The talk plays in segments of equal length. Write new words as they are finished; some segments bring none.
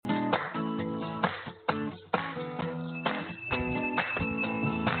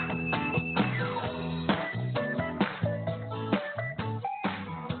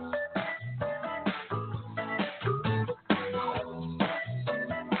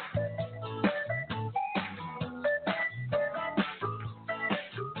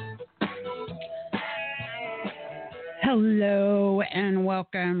Hello and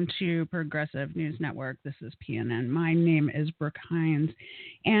welcome to Progressive News Network. This is PNN. My name is Brook Hines,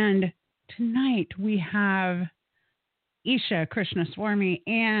 and tonight we have Esha Krishnaswami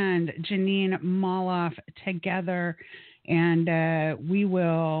and Jeanine Molloff together, and we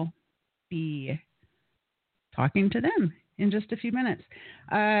will be talking to them in just a few minutes.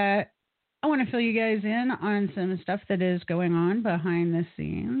 I want to fill you guys in on some stuff that is going on behind the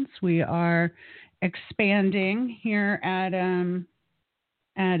scenes. We are expanding here at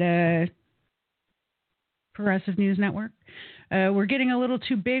Progressive News Network. We're getting a little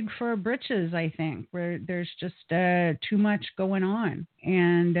too big for our britches, I think. There's just too much going on,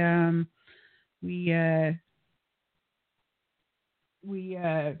 and we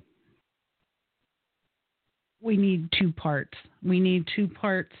need two parts. We need two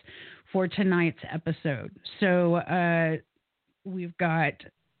parts for tonight's episode. So we've got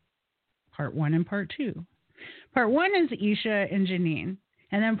part one and part two. Part one is Esha and Jeanine.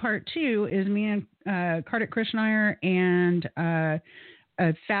 And then part two is me and Kartik Krishnaiyer and a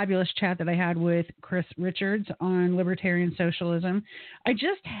fabulous chat that I had with Chris Richards on libertarian socialism. I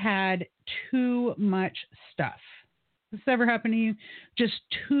just had too much stuff. Has this ever happened to you? Just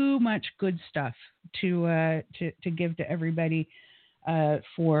too much good stuff to give to everybody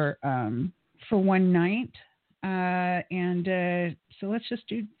for one night. So let's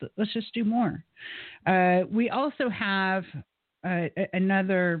just do more. We also have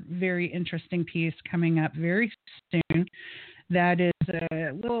another very interesting piece coming up very soon. That is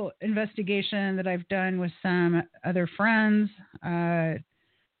a little investigation that I've done with some other friends that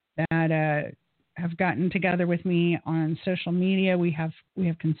have gotten together with me on social media. We have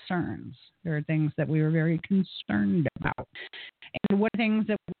concerns. There are things that we were very concerned about. And one of the things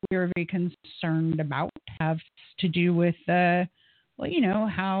that we were very concerned about have to do with,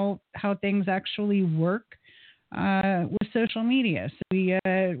 how things actually work with social media. So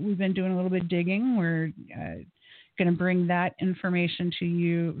we've been doing a little bit of digging. We're going to bring that information to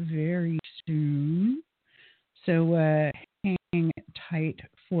you very soon. So hang tight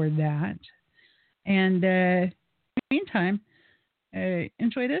for that. And in the meantime,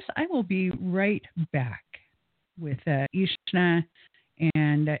 enjoy this. I will be right back with Esha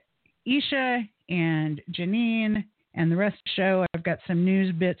and Jeanine and the rest of the show. I've got some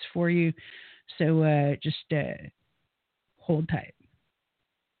news bits for you, so just hold tight.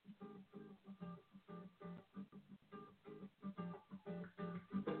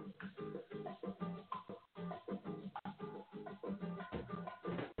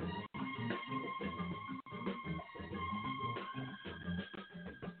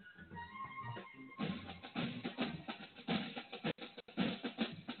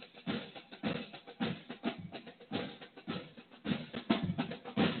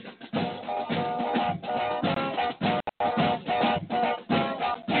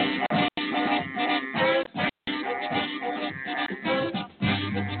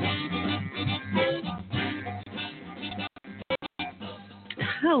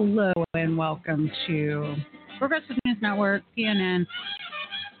 Hello and welcome to Progressive News Network, PNN,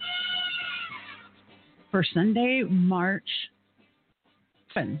 for Sunday, March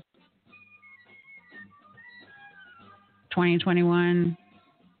 7th, 2021.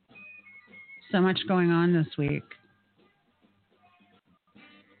 So much going on this week.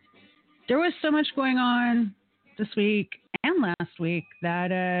 There was so much going on this week and last week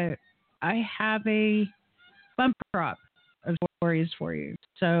that I have a bumper crop of stories for you.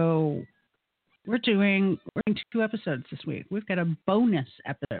 So we're doing 2 episodes this week. We've got a bonus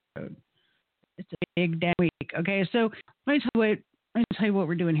episode. It's a big damn week. Okay, so let me tell you what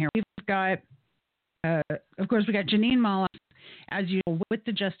we're doing here. We've got, of course, we got Jeanine Molloff, as usual, with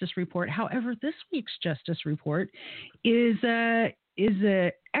the Justice Report. However, this week's Justice Report is a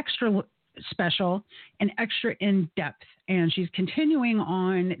extra special and extra in-depth, and she's continuing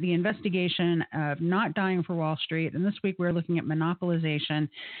on the investigation of not dying for Wall Street. And this week we're looking at monopolization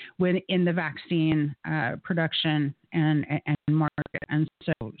in the vaccine production and market. And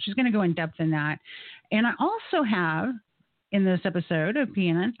so she's going to go in depth in that. And I also have, in this episode of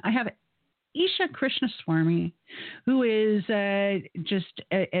PNN, I have Esha Krishnaswami, who is just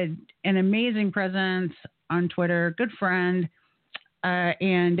an amazing presence on Twitter, good friend.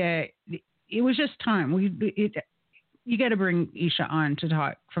 And it was just time. You got to bring Esha on to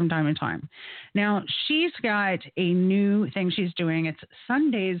talk from time to time. Now, she's got a new thing she's doing. It's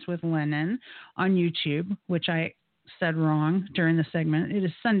Sundays with Lenin on YouTube, which I said wrong during the segment. It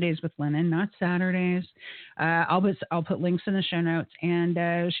is Sundays with Lenin, not Saturdays. I'll put links in the show notes.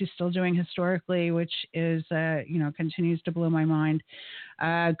 And she's still doing Historically, which is, continues to blow my mind.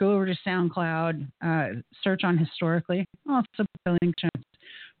 Go over to SoundCloud, search on Historically. I'll also put the link to it.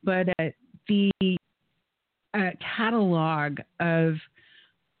 But the catalog of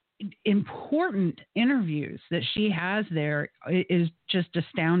important interviews that she has there is just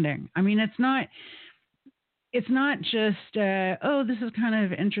astounding. I mean, it's not just this is kind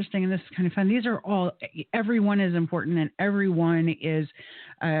of interesting and this is kind of fun. These are all, everyone is important, and every one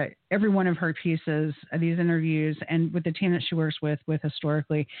of her pieces, these interviews, and with the team that she works with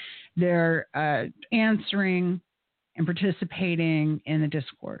Historically, they're answering and participating in the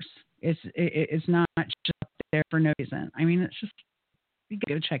discourse. It's not just there for no reason. I mean, it's just, you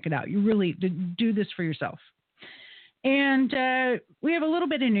got to check it out. You really do this for yourself. And we have a little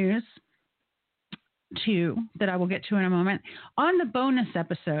bit of news, too, that I will get to in a moment. On the bonus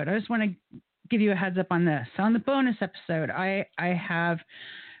episode, I just want to give you a heads up on this. On the bonus episode, I have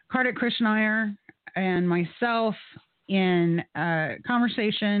Kartik Krishnaiyer and myself in a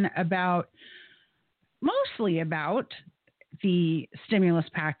conversation mostly about the stimulus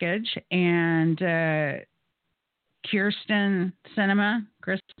package, and Kirsten Sinema,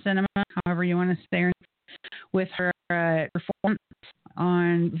 however you want to say her, with her performance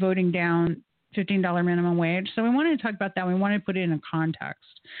on voting down $15 minimum wage. So we wanted to talk about that. We wanted to put it in a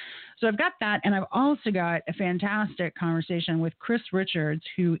context. So I've got that, and I've also got a fantastic conversation with Chris Richards,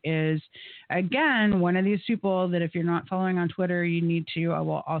 who is, again, one of these people that if you're not following on Twitter, you need to. I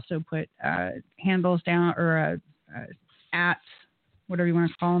will also put handles down, or at, whatever you want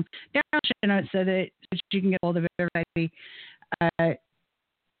to call them, down so that you can get hold of everybody.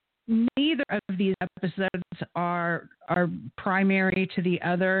 Neither of these episodes are primary to the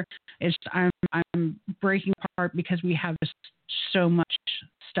other. It's I'm breaking apart because we have just so much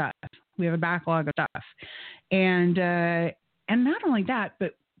stuff. We have a backlog of stuff, and not only that,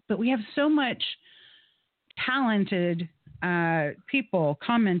 but we have so much talented people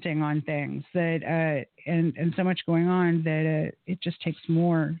commenting on things that and so much going on that it just takes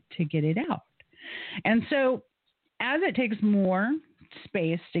more to get it out. And so, as it takes more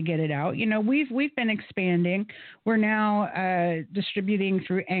space to get it out, we've been expanding. We're now distributing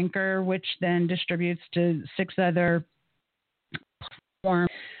through Anchor, which then distributes to 6 other platforms.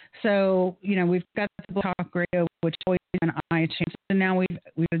 So we've got the Talk Radio, which is always on iTunes, and now we've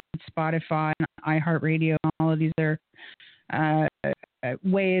Spotify and iHeartRadio, and all of these are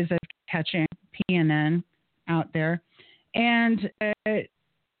ways of catching PNN out there. And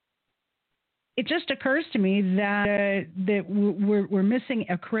it just occurs to me that we're missing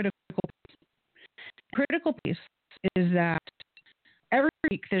a critical piece. The critical piece is that every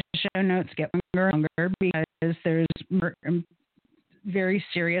week the show notes get longer and longer because there's more very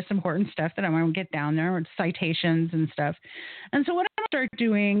serious, important stuff that I want to get down there, with citations and stuff. And so what I'm going to start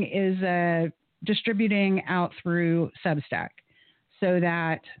doing is distributing out through Substack, so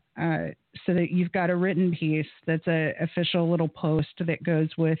that you've got a written piece that's an official little post that goes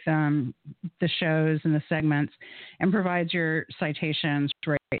with the shows and the segments and provides your citations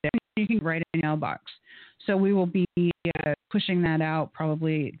right there. You can write in your mailbox. So we will be pushing that out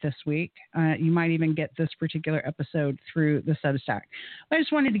probably this week. You might even get this particular episode through the Substack. I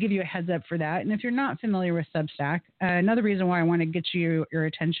just wanted to give you a heads up for that. And if you're not familiar with Substack, another reason why I want to get your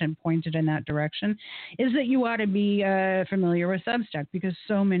attention pointed in that direction is that you ought to be familiar with Substack, because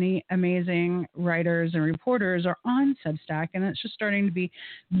so many amazing writers and reporters are on Substack, and it's just starting to be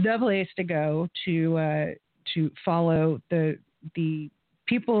the place to go to follow the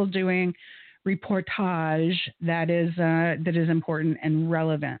people doing reportage that is important and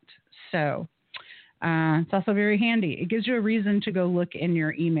relevant. So it's also very handy. It gives you a reason to go look in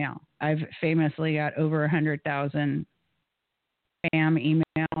your email. I've famously got over 100,000 spam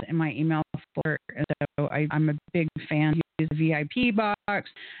emails in my email folder, and so I'm a big fan. Use the VIP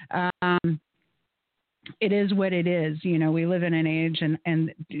box. It is what it is. We live in an age,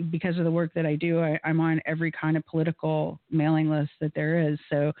 and because of the work that I do, I'm on every kind of political mailing list that there is.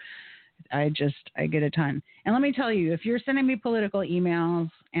 So I get a ton. And let me tell you, if you're sending me political emails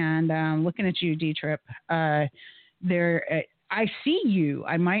and looking at you, D-Trip, I see you.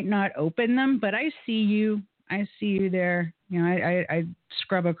 I might not open them, but I see you. I see you there. I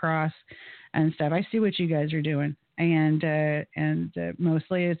scrub across and stuff. I see what you guys are doing, and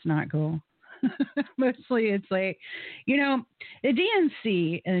mostly it's not cool. Mostly it's like, the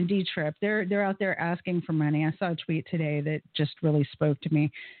DNC and D-Trip, they're out there asking for money. I saw a tweet today that just really spoke to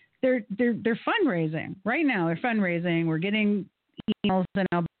me. They're fundraising right now. They're fundraising. We're getting emails in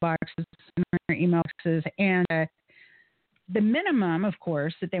our boxes, and the minimum, of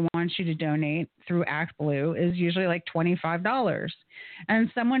course, that they want you to donate through Act Blue is usually like $25. And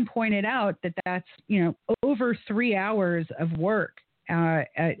someone pointed out that that's, over 3 hours of work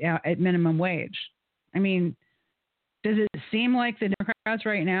at minimum wage. I mean, does it seem like the Democrats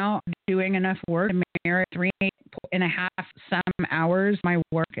right now are doing enough work to merit 3.5 some hours my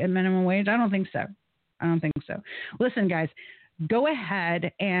work at minimum wage? I don't think so. Listen, guys, go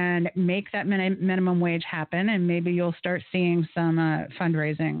ahead and make that minimum wage happen, and maybe you'll start seeing some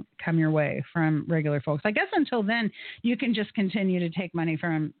fundraising come your way from regular folks. I guess until then, you can just continue to take money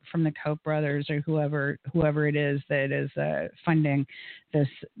from the Koch brothers or whoever it is that is funding this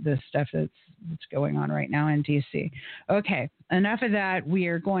stuff that's going on right now in D.C. Okay, enough of that. We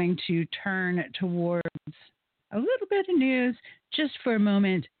are going to turn towards a little bit of news just for a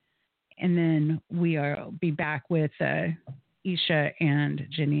moment, and then we'll be back with Esha and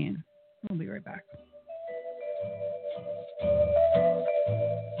Jeanine. We'll be right back.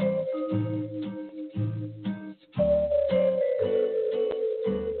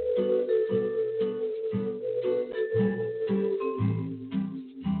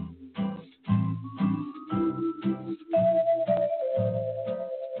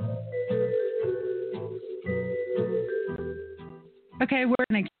 Okay, we're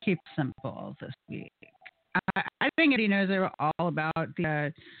going to keep it simple this week. I think everybody knows they're all about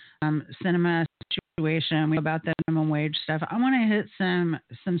the cinema situation. We know about the minimum wage stuff. I want to hit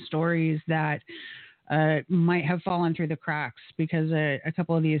some stories that might have fallen through the cracks because a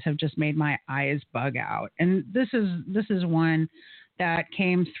couple of these have just made my eyes bug out. And this is one that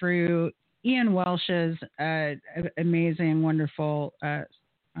came through Ian Welsh's amazing, wonderful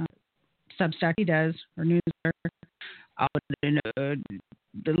Substack he does, or newsletter. I'll put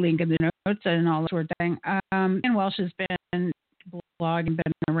the link in the notes and all that sort of thing. Ian Welsh has been blogging,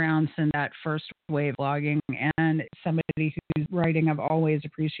 been around since that first wave blogging, and somebody whose writing I've always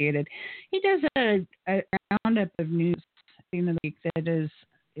appreciated. He does a roundup of news in the week that is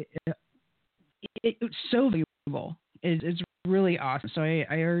it's so valuable. It's really awesome. So I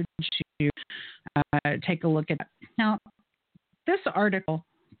urge you to take a look at that. Now, this article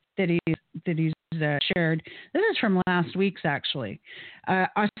that he's shared. This is from last week's, actually.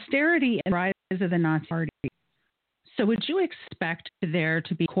 Austerity and rise of the Nazi Party. So would you expect there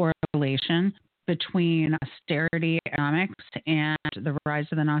to be correlation between austerity economics and the rise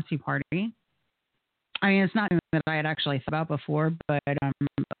of the Nazi Party? I mean, it's not something that I had actually thought about before, but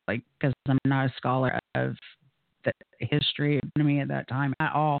because I'm not a scholar of the history of economy at that time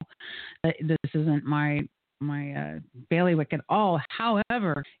at all, this isn't my bailiwick at all.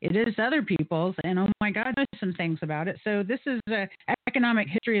 However, it is other people's, and oh my God, I know some things about it. So this is the Economic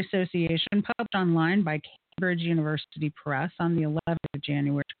History Association, published online by Cambridge University Press on the 11th of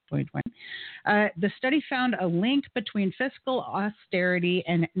January 2020. The study found a link between fiscal austerity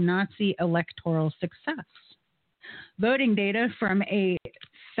and Nazi electoral success. Voting data from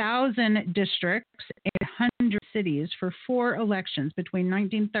 1,000 districts in 100 cities for 4 elections between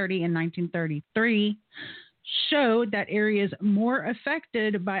 1930 and 1933 showed that areas more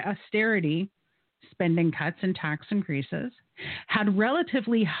affected by austerity, spending cuts and tax increases, had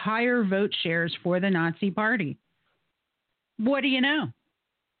relatively higher vote shares for the Nazi Party. What do you know?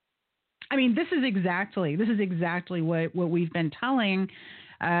 I mean, this is exactly what we've been telling,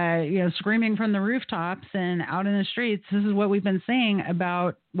 screaming from the rooftops and out in the streets. This is what we've been saying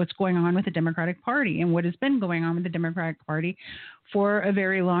about what's going on with the Democratic Party and what has been going on with the Democratic Party for a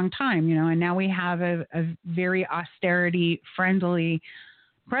very long time, and now we have a very austerity-friendly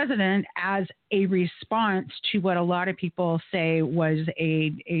president as a response to what a lot of people say was a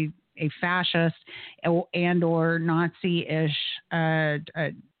fascist and or Nazi-ish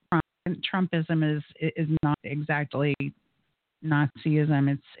Trumpism is not exactly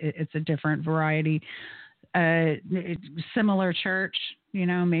Nazism. It's a different variety. Similar church,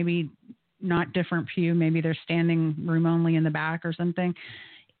 maybe not different pew. Maybe they're standing room only in the back or something.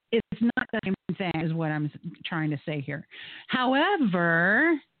 It's not the same thing is what I'm trying to say here.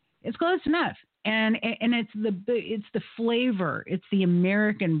 However, it's close enough. And it's the flavor, it's the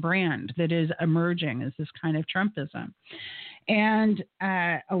American brand that is emerging as this kind of Trumpism. And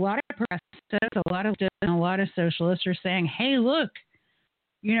a lot of progressives, a lot of socialists are saying, hey, look,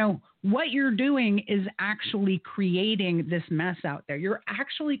 what you're doing is actually creating this mess out there. You're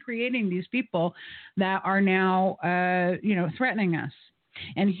actually creating these people that are now, threatening us.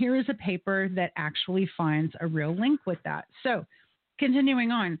 And here is a paper that actually finds a real link with that. So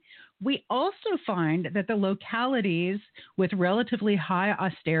continuing on, we also find that the localities with relatively high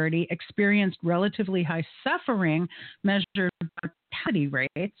austerity experienced relatively high suffering measured by mortality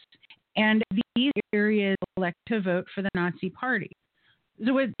rates, and the these areas elect to vote for the Nazi Party.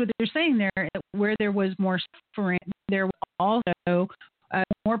 So what they're saying there, where there was more suffering, there was also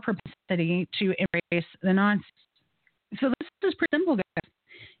more propensity to embrace the Nazis. So this is pretty simple, guys.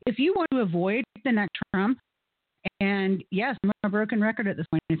 If you want to avoid the next Trump, and yes, I'm a broken record at this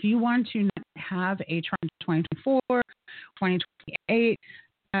point, if you want to not have a Trump 2024, 2028,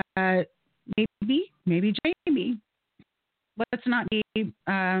 maybe, let's not be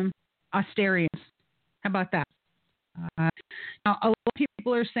austerians. How about that? Now, a lot of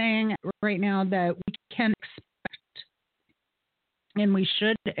people are saying right now that we can expect, and we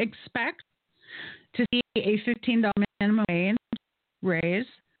should expect, to see a $15 minimum wage raise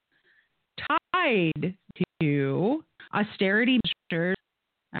tied to austerity measures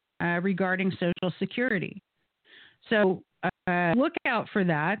regarding Social Security. So look out for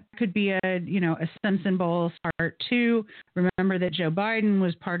that. Could be a Simpson Bowles part two. Remember that Joe Biden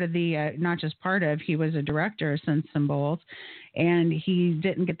was part of the not just part of, he was a director of Simpson Bowles, and he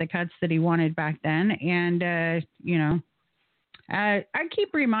didn't get the cuts that he wanted back then. And I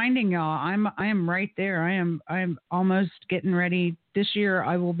keep reminding y'all, I am right there. I'm almost getting ready. This year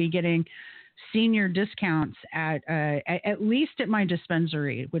I will be getting senior discounts at least at my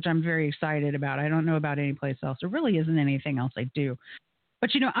dispensary, which I'm very excited about. I don't know about any place else. There really isn't anything else I do.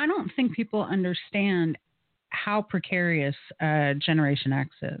 But, I don't think people understand how precarious Generation X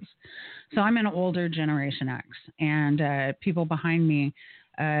is. So I'm an older Generation X, and people behind me,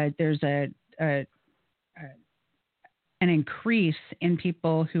 there's an increase in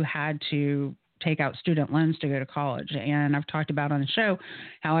people who had to take out student loans to go to college. And I've talked about on the show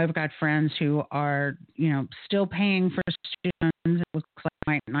how I've got friends who are, still paying for student loans. It looks like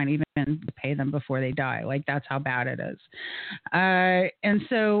I might not even pay them before they die. Like, that's how bad it is. And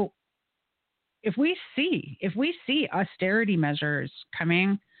so if we see austerity measures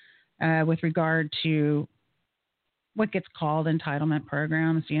coming with regard to what gets called entitlement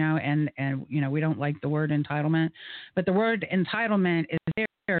programs, and we don't like the word entitlement, but the word entitlement is there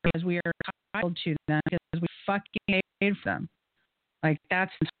because we are entitled to them because we fucking paid for them. Like,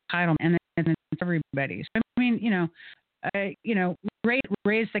 that's entitlement, and it's everybody. So, I mean,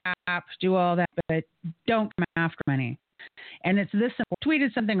 raise the cap, do all that, but don't come after money. And it's this. I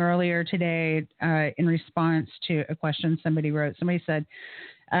tweeted something earlier today in response to a question somebody wrote. Somebody said,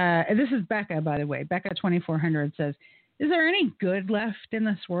 this is Becca, by the way. Becca 2400 says, "Is there any good left in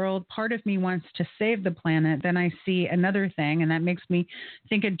this world? Part of me wants to save the planet. Then I see another thing, and that makes me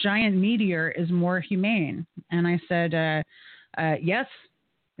think a giant meteor is more humane." And I said, yes.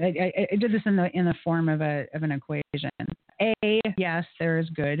 I did this in the form of an equation. A, yes, there is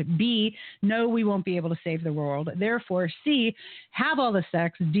good. B, no, we won't be able to save the world. Therefore, C, have all the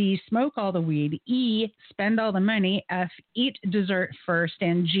sex. D, smoke all the weed. E, spend all the money. F, eat dessert first.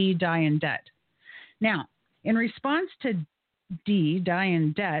 And G, die in debt. Now, in response to D, die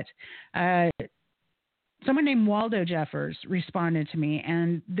in debt, someone named Waldo Jeffers responded to me,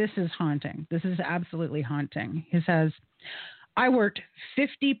 and this is haunting. This is absolutely haunting. He says, "I worked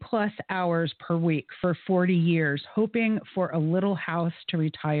 50 plus hours per week for 40 years, hoping for a little house to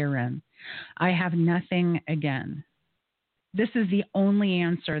retire in. I have nothing again. This is the only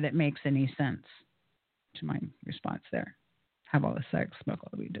answer that makes any sense." To my response there. Have all the sex, smoke all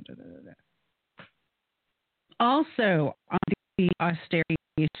the weed, da, da, da, da. Also, on the austerity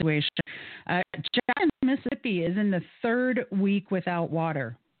situation, Jackson, Mississippi is in the third week without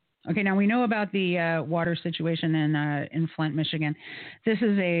water. Okay, now we know about the water situation in Flint, Michigan. This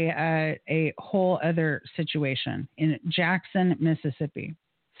is a whole other situation in Jackson, Mississippi.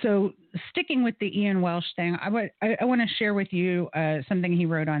 So sticking with the Ian Welsh thing, I want to share with you something he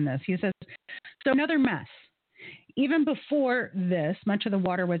wrote on this. He says, "So another mess. Even before this, much of the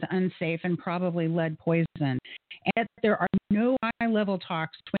water was unsafe and probably lead poisoned. And yet there are no high-level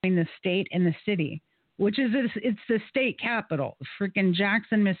talks between the state and the city, which is it's the state capital. Freaking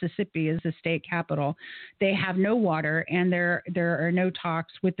Jackson, Mississippi is the state capital. They have no water, and there are no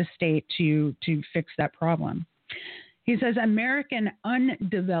talks with the state to fix that problem." He says, "American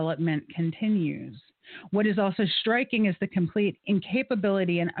undevelopment continues. What is also striking is the complete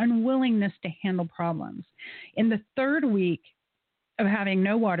incapability and unwillingness to handle problems. In the third week of having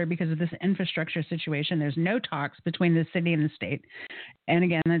no water because of this infrastructure situation, there's no talks between the city and the state." And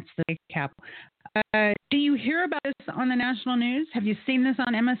again, that's the capital. Do you hear about this on the national news? Have you seen this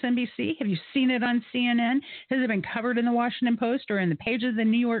on MSNBC? Have you seen it on CNN? Has it been covered in the Washington Post or in the pages of the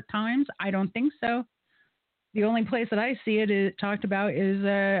New York Times? I don't think so. The only place that I see it talked about is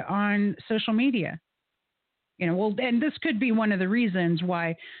on social media. Well, and this could be one of the reasons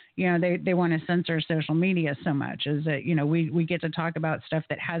why, they want to censor social media so much, is that, we get to talk about stuff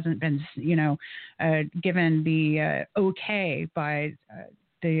that hasn't been, given the okay by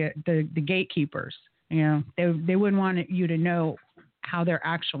the gatekeepers. They wouldn't want you to know how they're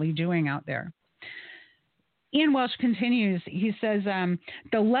actually doing out there. Ian Welsh continues. He says,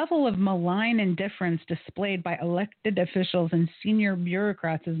 the level of malign indifference displayed by elected officials and senior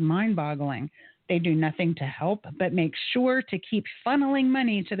bureaucrats is mind-boggling. They do nothing to help, but make sure to keep funneling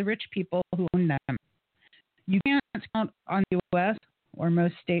money to the rich people who own them. You can't count on the U.S. or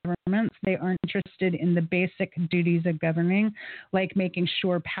most state governments. They aren't interested in the basic duties of governing, like making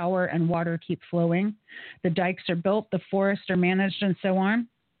sure power and water keep flowing. The dikes are built, the forests are managed, and so on.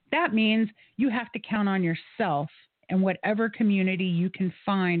 That means you have to count on yourself and whatever community you can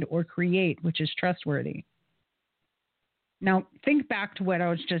find or create, which is trustworthy. Now, think back to what I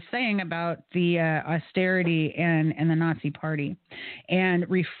was just saying about the austerity and the Nazi Party, and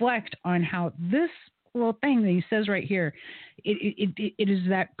reflect on how this little thing that he says right here, it is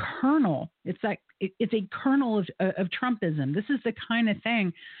that kernel. It's a kernel of Trumpism. This is the kind of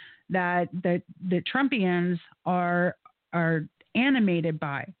thing that the Trumpians are animated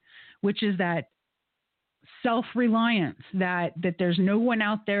by, which is that self-reliance, that there's no one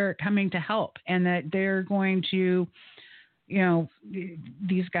out there coming to help, and that they're going to,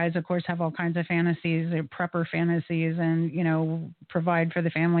 these guys, of course, have all kinds of fantasies, they're prepper fantasies, and, provide for the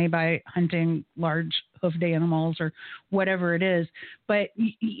family by hunting large hoofed animals or whatever it is. But,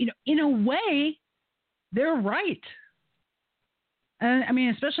 in a way, they're right.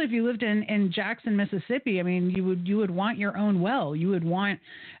 Especially if you lived in Jackson, Mississippi, you would want your own well. You would want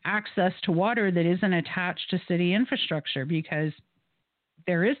access to water that isn't attached to city infrastructure, because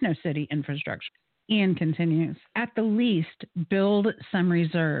there is no city infrastructure. Ian continues, at the least, build some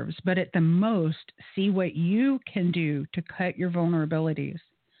reserves, but at the most, see what you can do to cut your vulnerabilities.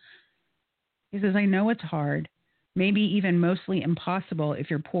 He says, I know it's hard, maybe even mostly impossible if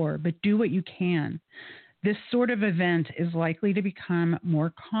you're poor, but do what you can. This sort of event is likely to become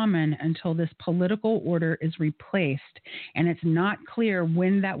more common until this political order is replaced, and it's not clear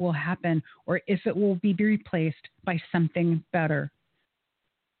when that will happen or if it will be replaced by something better.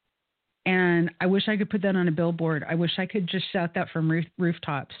 And I wish I could put that on a billboard. I wish I could just shout that from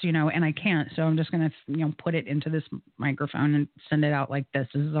rooftops, and I can't. So I'm just going to, put it into this microphone and send it out like this.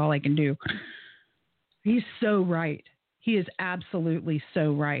 This is all I can do. He's so right. He is absolutely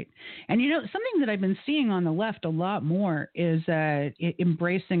so right. And, something that I've been seeing on the left a lot more is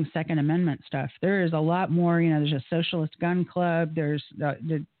embracing Second Amendment stuff. There is a lot more, there's a socialist gun club. There's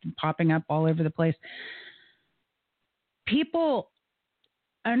popping up all over the place. People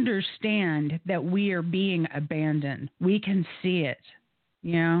understand that we are being abandoned. We can see it.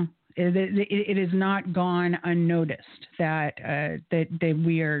 It has not gone unnoticed that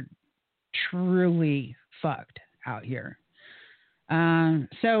we are truly fucked out here.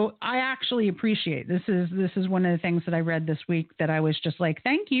 So I actually appreciate this. Is one of the things that I read this week that I was just like,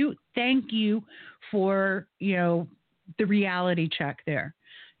 thank you for the reality check there,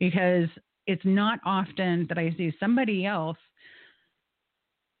 because it's not often that I see somebody else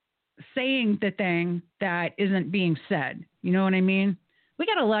saying the thing that isn't being said. You know what I mean? We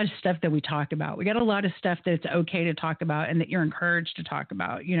got a lot of stuff that we talk about. We got a lot of stuff that's okay to talk about and that you're encouraged to talk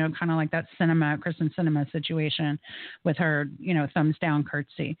about, kind of like that Kristen Cinema situation with her, thumbs down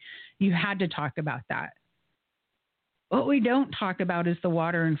curtsy. You had to talk about that. What we don't talk about is the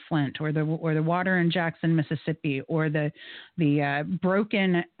water in Flint or the water in Jackson, Mississippi, or the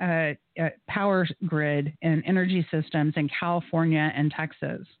broken power grid and energy systems in California and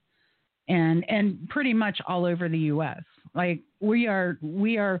Texas. And pretty much all over the U.S. Like we are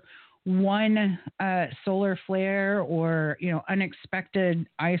one solar flare or unexpected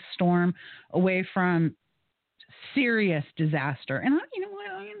ice storm away from serious disaster. And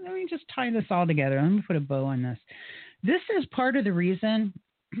let me just tie this all together. Let me put a bow on this. This is part of the reason,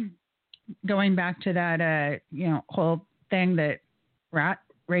 going back to that whole thing that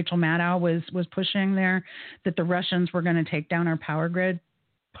Rachel Maddow was pushing there, that the Russians were going to take down our power grid.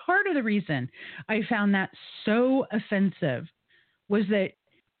 Part of the reason I found that so offensive was that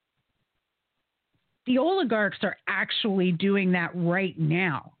the oligarchs are actually doing that right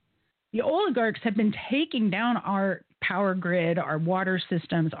now. The oligarchs have been taking down our power grid, our water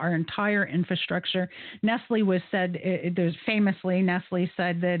systems, our entire infrastructure. Nestle said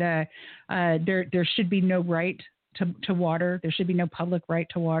that there should be no right to water. There should be no public right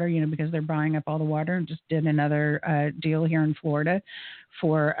to water, because they're buying up all the water, and just did another deal here in Florida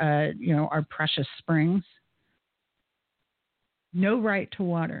for, our precious springs. No right to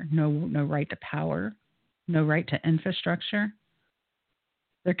water, no right to power, no right to infrastructure.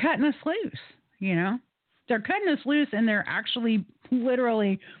 They're cutting us loose, you know? They're cutting us loose, and they're actually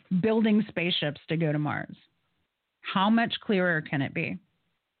literally building spaceships to go to Mars. How much clearer can it be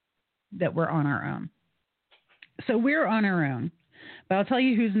that we're on our own? So we're on our own. But I'll tell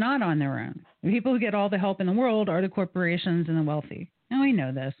you who's not on their own. The people who get all the help in the world are the corporations and the wealthy. Now, we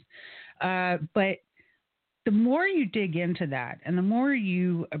know this. But the more you dig into that and the more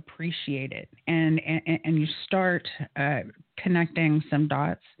you appreciate it and you start connecting some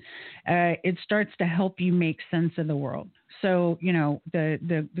dots, it starts to help you make sense of the world. So, you know,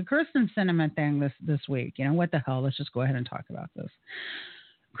 the Kirsten Sinema thing this week, you know, what the hell? Let's just go ahead and talk about this.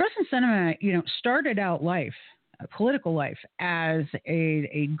 Kirsten Sinema, you know, started out life, political life, as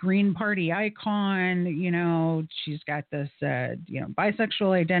a Green Party icon. You know, she's got this, you know,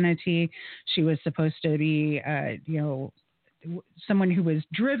 bisexual identity. She was supposed to be, you know, someone who was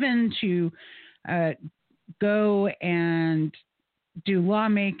driven to go and do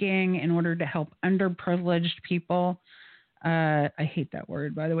lawmaking in order to help underprivileged people. I hate that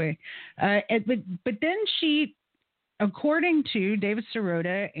word, by the way. But then she, according to David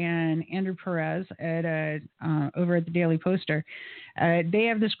Sirota and Andrew Perez over at the Daily Poster, they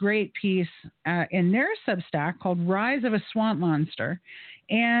have this great piece in their Substack called Rise of a Swamp Monster.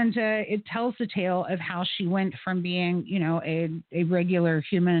 And it tells the tale of how she went from being, you know, a regular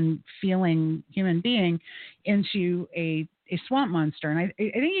human being into a swamp monster. And I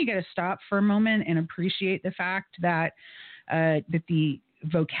think you got to stop for a moment and appreciate the fact that that the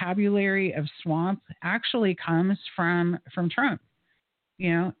vocabulary of swamp actually comes from Trump,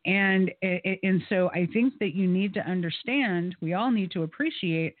 you know, and so I think that you need to understand, we all need to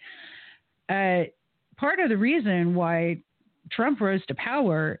appreciate part of the reason why Trump rose to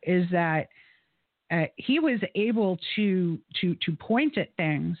power is that he was able to point at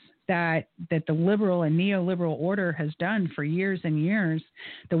things that the liberal and neoliberal order has done for years and years.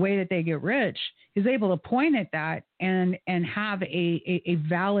 The way that they get rich is able to point at that and have a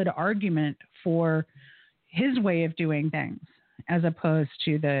valid argument for his way of doing things as opposed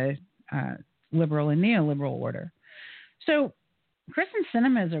to the liberal and neoliberal order. So Kirsten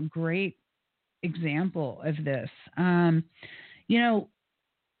Sinema is a great example of this. You know,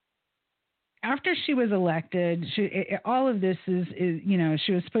 after she was elected, all of this is, you know,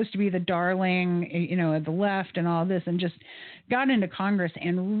 she was supposed to be the darling, you know, of the left and all this, and just got into Congress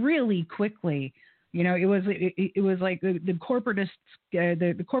and really quickly, you know, it was like the corporatists,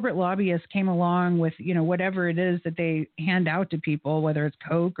 the corporate lobbyists came along with, you know, whatever it is that they hand out to people, whether it's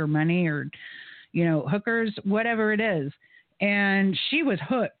Coke or money or, you know, hookers, whatever it is. And she was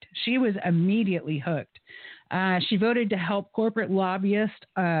hooked. She was immediately hooked. She voted to help corporate lobbyists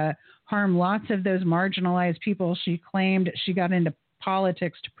harm lots of those marginalized people she claimed she got into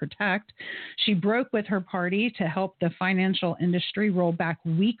politics to protect. She broke with her party to help the financial industry roll back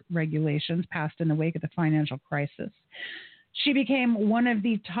weak regulations passed in the wake of the financial crisis. She became one of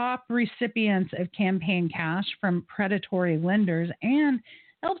the top recipients of campaign cash from predatory lenders and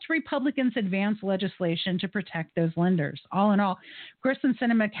helped Republicans advance legislation to protect those lenders. All in all, Kirsten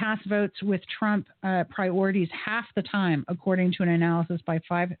Sinema cast votes with Trump priorities half the time, according to an analysis by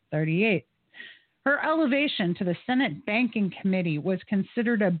 538. Her elevation to the Senate Banking Committee was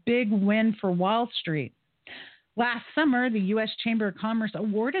considered a big win for Wall Street. Last summer, the U.S. Chamber of Commerce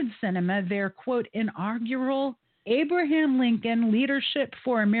awarded Sinema their, quote, inaugural Abraham Lincoln Leadership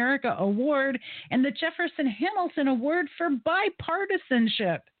for America Award and the Jefferson Hamilton Award for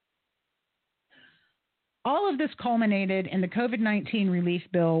bipartisanship. All of this culminated in the COVID-19 relief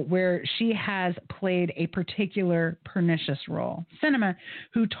bill, where she has played a particular pernicious role. Sinema,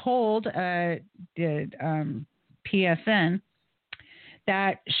 who told PSN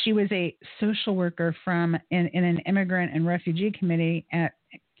that she was a social worker in an immigrant and refugee committee at.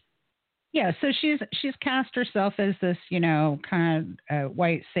 Yeah, so she's cast herself as this, you know, kind of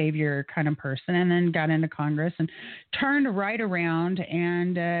white savior kind of person, and then got into Congress and turned right around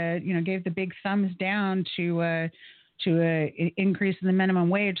and, you know, gave the big thumbs down to increase in the minimum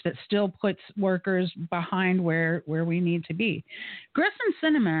wage that still puts workers behind where we need to be. Kirsten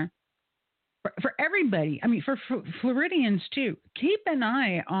Sinema, for everybody, I mean, for Floridians too, keep an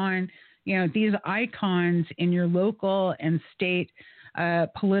eye on, you know, these icons in your local and state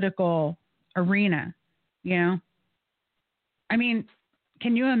political arena, you know. I mean,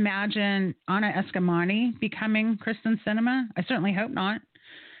 can you imagine Anna Eskamani becoming Kirsten Sinema? I certainly hope not.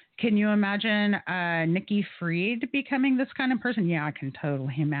 Can you imagine Nikki Fried becoming this kind of person? Yeah, I can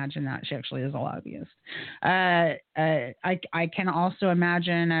totally imagine that. She actually is a lobbyist. I can also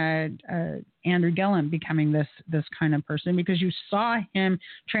imagine Andrew Gillum becoming this kind of person, because you saw him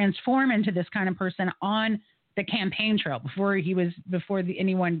transform into this kind of person on the campaign trail before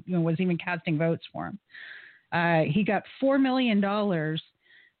anyone was even casting votes for him. He got $4 million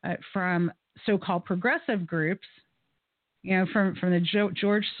from so-called progressive groups, from the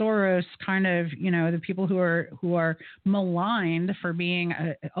George Soros kind of, the people who are maligned for being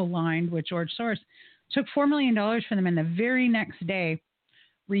aligned with George Soros. Took $4 million from them, and the very next day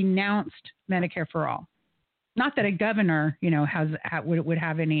renounced Medicare for all. Not that a governor, would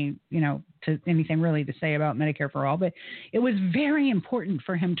have any, anything really to say about Medicare for all, but it was very important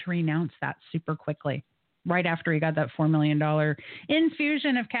for him to renounce that super quickly, right after he got that $4 million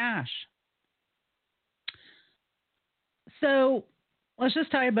infusion of cash. So let's just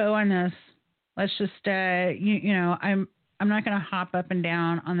tie a bow on this. Let's just, I'm not going to hop up and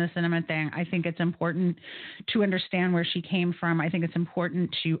down on this Sinema thing. I think it's important to understand where she came from. I think it's important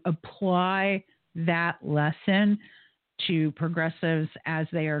to apply that lesson to progressives as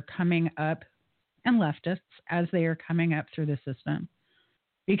they are coming up, and leftists as they are coming up through the system.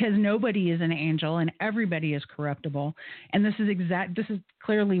 Because nobody is an angel and everybody is corruptible. And this is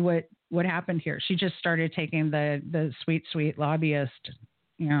clearly what happened here. She just started taking the sweet lobbyist,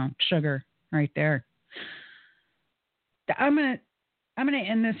 sugar right there. I'm gonna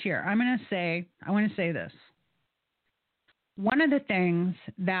end this here. I want to say this. One of the things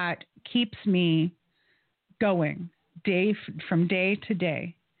that keeps me going from day to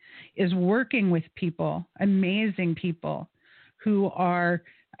day is working with people, amazing people who are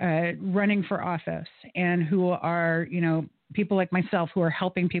running for office, and who are, people like myself who are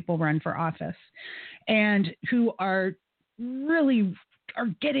helping people run for office, and who are really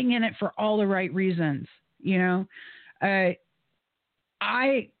getting in it for all the right reasons.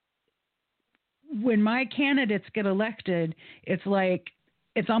 When my candidates get elected, it's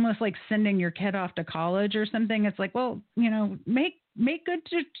almost like sending your kid off to college or something. It's like, well, make good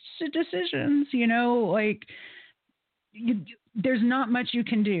decisions, there's not much you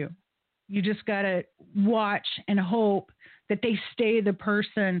can do. You just got to watch and hope that they stay the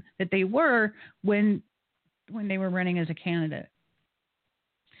person that they were when they were running as a candidate.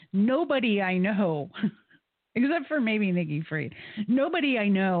 Nobody I know, except for maybe Nikki Fried, nobody I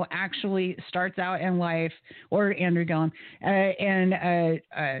know actually starts out in life, or Andrew Gillum,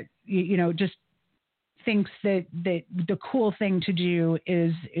 just thinks that the cool thing to do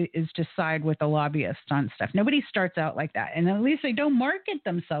is to side with the lobbyists on stuff. Nobody starts out like that. And at least they don't market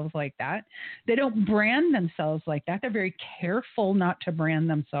themselves like that. They don't brand themselves like that. They're very careful not to brand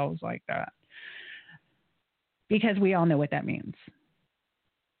themselves like that, because we all know what that means.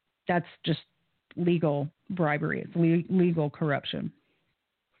 That's just legal bribery. It's legal corruption.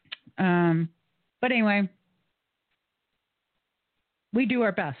 But anyway, we do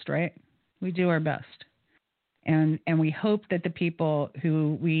our best, right? We do our best. And we hope that the people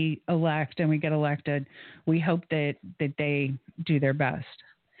who we elect and we get elected, we hope that they do their best.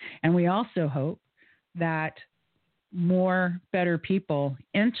 And we also hope that more better people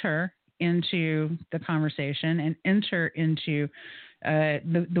enter into the conversation and enter into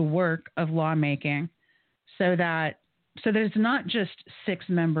the work of lawmaking, so that it's not just 6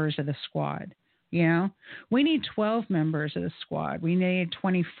 members of the squad. We need 12 members of the squad. We need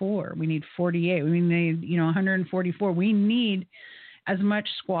 24. We need 48. We need, 144. We need as much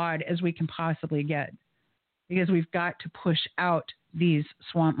squad as we can possibly get, because we've got to push out these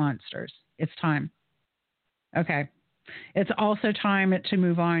swamp monsters. It's time. Okay. It's also time to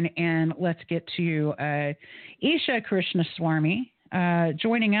move on, and let's get to Esha Krishnaswami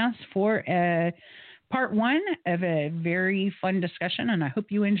joining us for part 1 of a very fun discussion, and I hope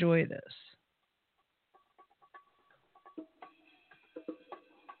you enjoy this.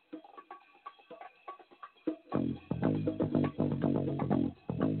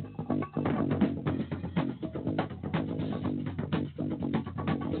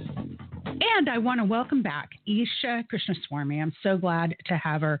 And I want to welcome back Esha Krishnaswami. I'm so glad to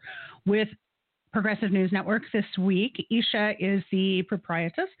have her with Progressive News Network this week. Esha is the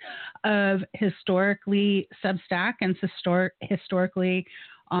proprietress of Historically Substack and Historically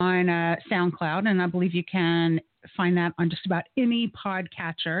on SoundCloud, and I believe you can find that on just about any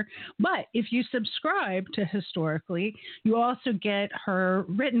podcatcher. But if you subscribe to Historically, you also get her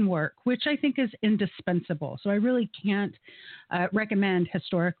written work, which I think is indispensable. So I really can't recommend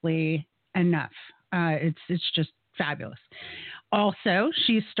Historically enough. It's just fabulous. Also,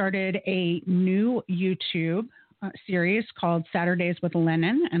 she started a new YouTube series called Saturdays with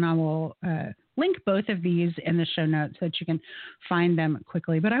Lenin, and I will link both of these in the show notes so that you can find them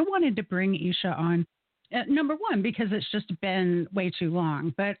quickly. But I wanted to bring Esha on. Number one, because it's just been way too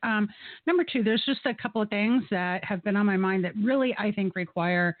long. But number two, there's just a couple of things that have been on my mind that really, I think,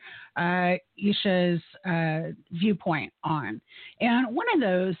 require Esha's viewpoint on. And one of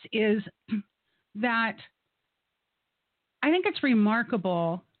those is that I think it's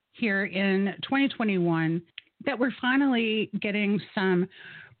remarkable here in 2021 that we're finally getting some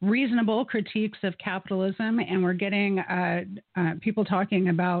reasonable critiques of capitalism, and we're getting people talking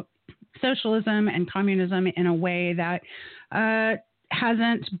about socialism and communism in a way that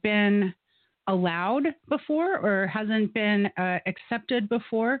hasn't been allowed before or hasn't been accepted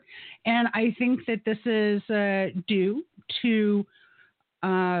before. And I think that this is due to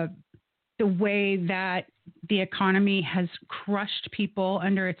the way that the economy has crushed people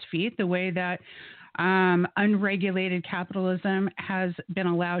under its feet, the way that unregulated capitalism has been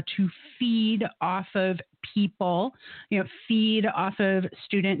allowed to feed off of people, feed off of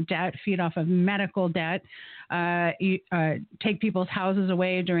student debt, feed off of medical debt, take people's houses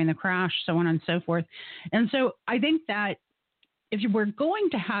away during the crash, so on and so forth. And so I think that if we're going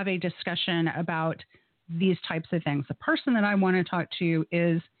to have a discussion about these types of things, the person that I want to talk to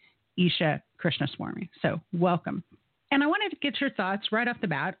is Esha Krishnaswami. So welcome. And I wanted to get your thoughts right off the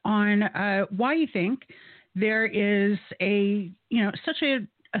bat on why you think there is such a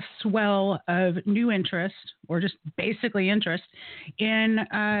swell of new interest, or just basically interest, in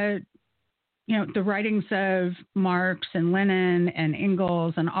the writings of Marx and Lenin and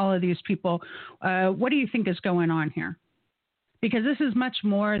Engels and all of these people. What do you think is going on here? Because this is much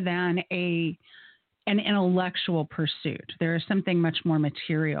more than an intellectual pursuit. There is something much more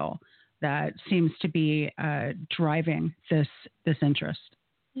material that seems to be driving this interest.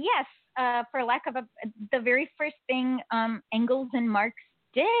 Yes, for lack of the very first thing Engels and Marx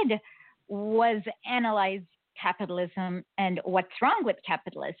did was analyze capitalism and what's wrong with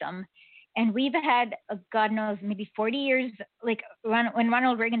capitalism. And we've had, God knows, maybe 40 years, like when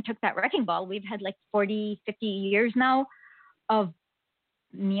Ronald Reagan took that wrecking ball, we've had like 40, 50 years now of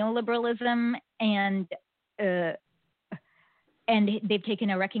neoliberalism, and they've taken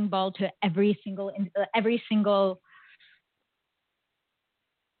a wrecking ball to every single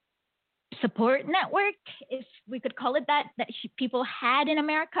support network, if we could call it that people had in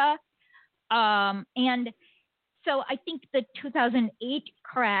America. And so I think the 2008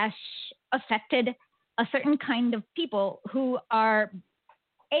 crash affected a certain kind of people who are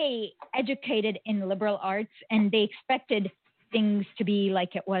educated in liberal arts, and they expected things to be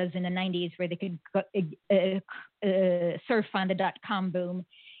like it was in the 90s, where they could surf on the .com boom.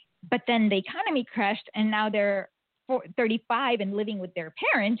 But then the economy crashed, and now they're 35 and living with their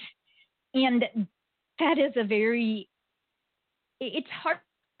parents. And that is it's hard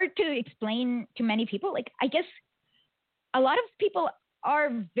to explain to many people. Like, I guess a lot of people are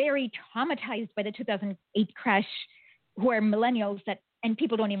very traumatized by the 2008 crash, who are millennials, and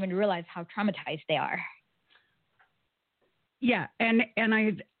people don't even realize how traumatized they are. Yeah, and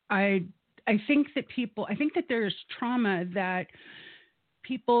I think that there's trauma that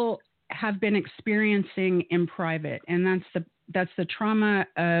people have been experiencing in private, and that's the trauma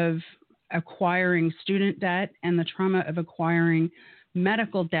of acquiring student debt and the trauma of acquiring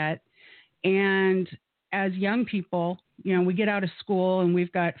medical debt. And as young people, we get out of school and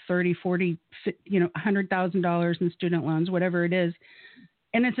we've got $30, $40, $100,000 in student loans, whatever it is.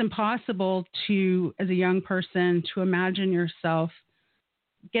 And it's impossible to, as a young person, to imagine yourself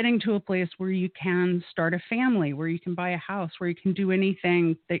getting to a place where you can start a family, where you can buy a house, where you can do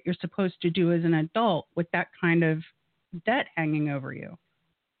anything that you're supposed to do as an adult with that kind of debt hanging over you.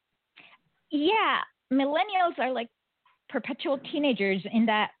 Yeah, millennials are like perpetual teenagers in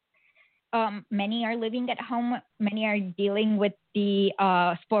that many are living at home, many are dealing with the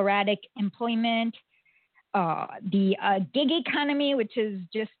sporadic employment, the gig economy, which is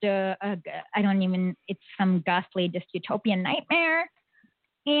just it's some ghastly dystopian nightmare.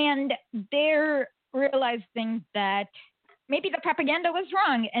 And they're realizing that maybe the propaganda was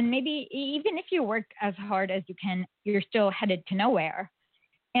wrong, and maybe even if you work as hard as you can, you're still headed to nowhere.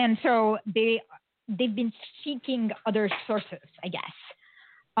 And so they've been seeking other sources, I guess,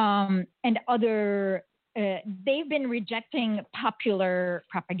 and they've been rejecting popular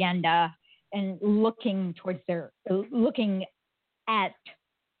propaganda and looking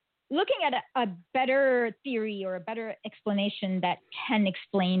at a better theory or a better explanation that can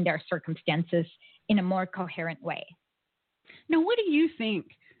explain their circumstances in a more coherent way. Now, what do you think?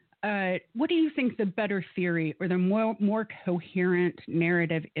 What do you think the better theory or the more coherent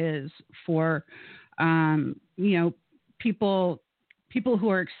narrative is for You know, people who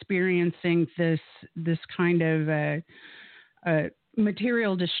are experiencing this kind of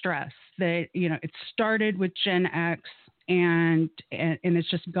material distress that, you know, it started with Gen X and it's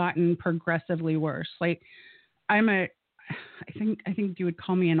just gotten progressively worse. Like I think you would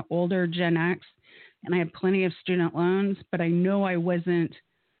call me an older Gen X, and I have plenty of student loans, but I know I wasn't,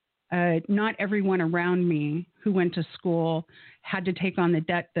 not everyone around me who went to school had to take on the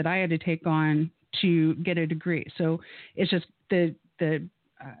debt that I had to take on to get a degree. So it's just if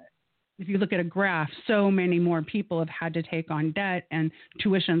you look at a graph, so many more people have had to take on debt and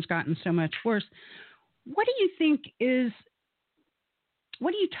tuition's gotten so much worse. What do you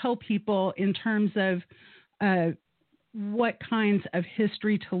tell people in terms of what kinds of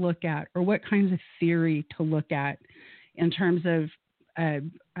history to look at or what kinds of theory to look at in terms of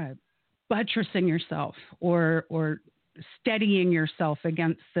buttressing yourself or steadying yourself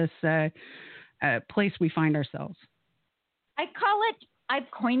against this place we find ourselves? I've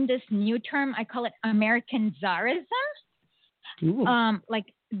coined this new term. I call it American Tsarism.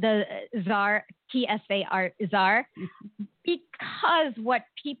 Like the Tsar, T-S-A-R, Tsar, because what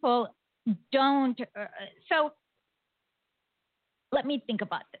people don't. So let me think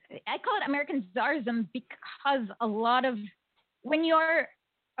about this. I call it American Tsarism because a lot of when you're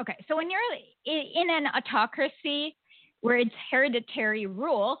in an autocracy where it's hereditary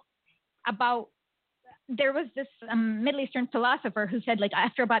rule, there was this Middle Eastern philosopher who said, like,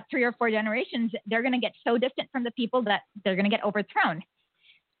 after about 3 or 4 generations, they're going to get so distant from the people that they're going to get overthrown.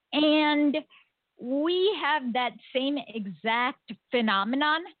 And we have that same exact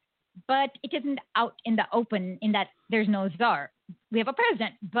phenomenon, but it isn't out in the open in that there's no czar. We have a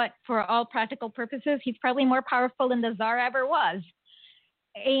president, but for all practical purposes, he's probably more powerful than the czar ever was.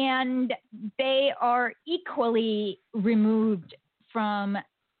 And they are equally removed from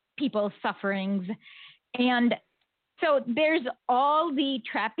people's sufferings. And so there's all the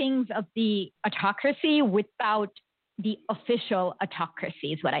trappings of the autocracy without the official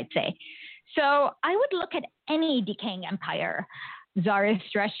autocracy, is what I'd say. So I would look at any decaying empire,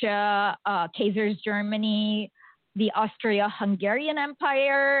 Tsarist Russia, Kaiser's Germany, the Austria-Hungarian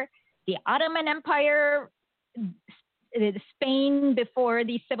Empire, the Ottoman Empire, Spain before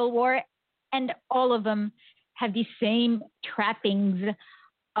the Civil War, and all of them have the same trappings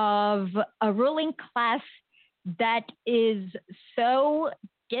of a ruling class that is so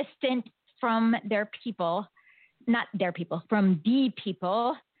distant from their people, not their people, from the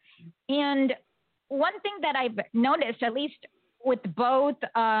people. And one thing that I've noticed, at least with both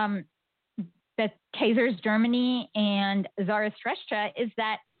the Kaiser's Germany and Tsarist Russia, is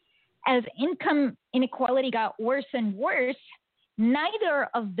that as income inequality got worse and worse, neither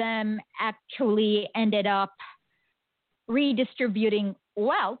of them actually ended up redistributing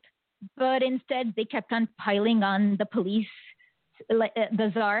wealth, but instead they kept on piling on the police.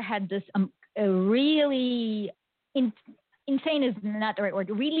 The Tsar had this really insane is not the right word,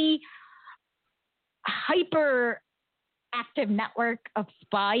 really hyper active network of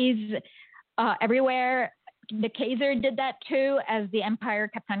spies everywhere. The Kaiser did that too as the empire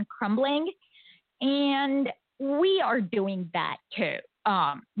kept on crumbling. And we are doing that too.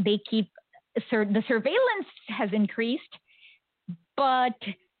 The surveillance has increased, but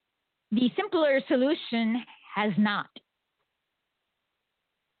the simpler solution has not.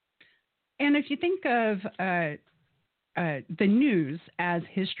 And if you think of the news as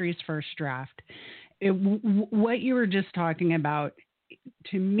history's first draft, what you were just talking about,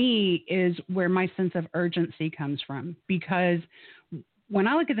 to me, is where my sense of urgency comes from. Because when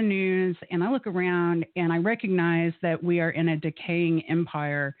I look at the news and I look around and I recognize that we are in a decaying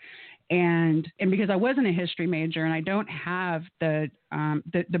empire, and because I wasn't a history major and I don't have the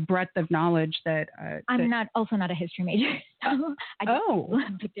breadth of knowledge that I'm not a history major, so I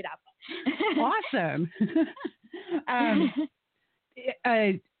just picked it up. Awesome.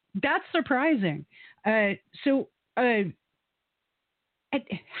 That's surprising. So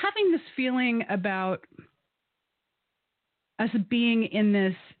having this feeling about us being in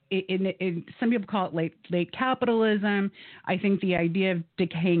this, in some people call it late capitalism. I think the idea of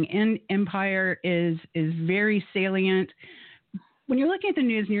decaying empire is very salient. When you're looking at the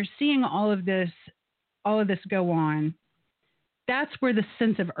news and you're seeing all of this go on, that's where the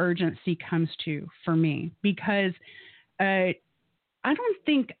sense of urgency comes to for me, because I don't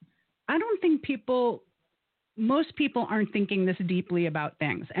think most people aren't thinking this deeply about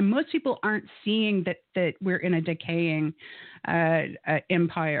things, and most people aren't seeing that we're in a decaying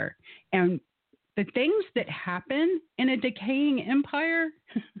empire. And the things that happen in a decaying empire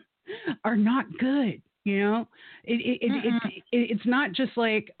are not good. You know, it's not just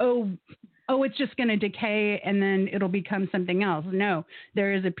like, oh, oh, it's just going to decay and then it'll become something else. No,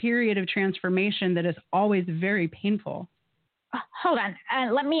 there is a period of transformation that is always very painful. Hold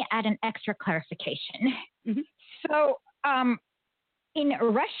on. Let me add an extra clarification. Mm-hmm. So in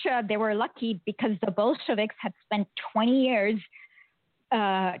Russia, they were lucky because the Bolsheviks had spent 20 years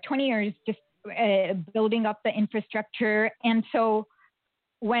just building up the infrastructure. And so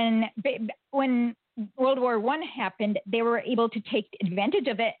when World War I happened, they were able to take advantage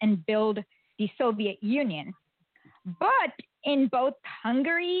of it and build the Soviet Union. But in both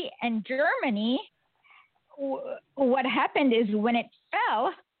Hungary and Germany, what happened is when it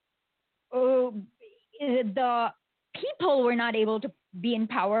fell, the people were not able to be in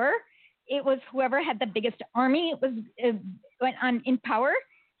power. It was whoever had the biggest army went on in power.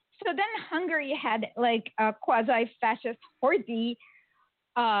 So then Hungary had like a quasi-fascist Horthy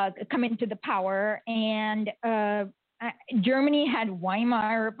come into the power, and Germany had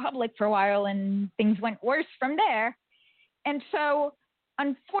Weimar Republic for a while, and things went worse from there. And so,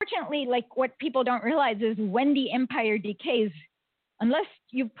 unfortunately, like what people don't realize is when the empire decays, unless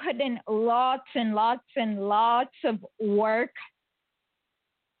you put in lots and lots and lots of work,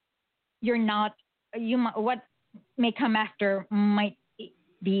 what may come after might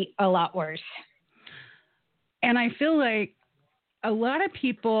be a lot worse. And I feel like a lot of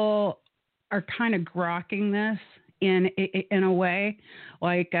people are kind of grokking this in a way,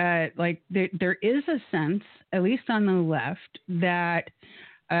 like there is a sense, at least on the left, that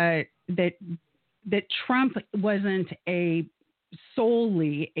Trump wasn't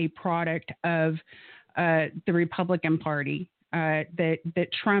solely a product of the Republican Party. That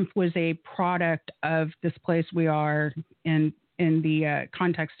Trump was a product of this place we are in the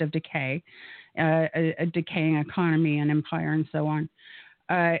context of decay, a decaying economy and empire and so on,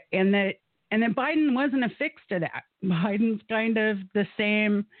 and that Biden wasn't affixed to that. Biden's kind of the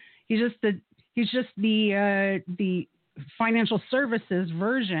same. He's just the financial services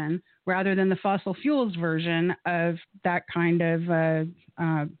version rather than the fossil fuels version of that kind of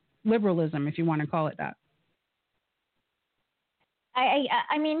liberalism, if you want to call it that.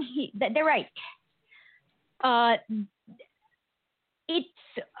 I mean, they're right. It's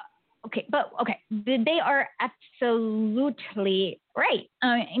okay, but okay, they are absolutely right.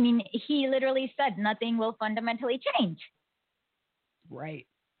 I mean, he literally said nothing will fundamentally change. Right.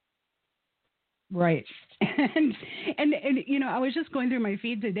 And you know, I was just going through my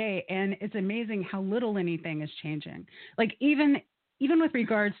feed today, and it's amazing how little anything is changing. Like even with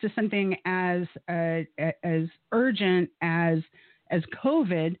regards to something as urgent as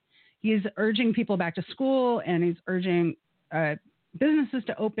COVID, he's urging people back to school, and he's urging businesses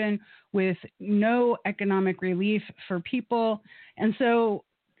to open with no economic relief for people. And so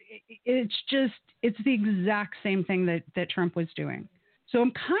it's the exact same thing that Trump was doing. So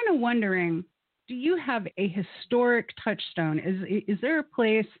I'm kind of wondering, do you have a historic touchstone? Is there a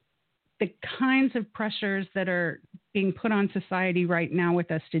place, the kinds of pressures that are being put on society right now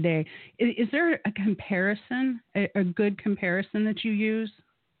with us today, is there a comparison, a good comparison that you use?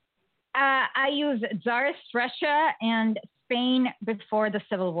 I use Tsarist Russia and Spain before the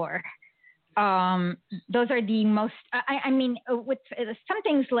Civil War. Those are the most, I mean, with some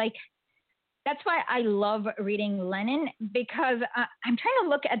things like, that's why I love reading Lenin, because I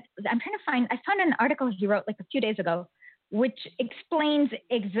found an article he wrote like a few days ago, which explains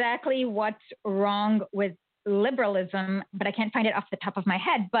exactly what's wrong with liberalism, but I can't find it off the top of my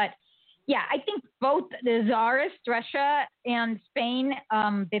head. But yeah, I think both the Tsarist Russia and Spain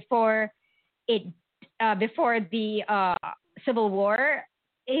before the Civil War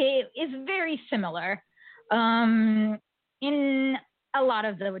is very similar in a lot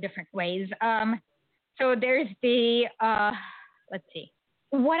of the different ways. So there's the let's see.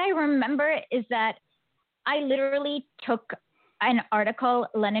 What I remember is that I literally took an article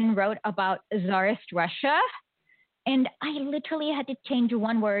Lenin wrote about Tsarist Russia, and I literally had to change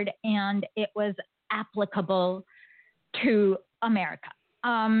one word, and it was applicable to America.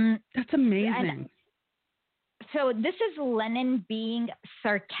 That's amazing. So this is Lenin being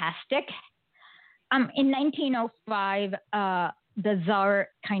sarcastic. In 1905, the Tsar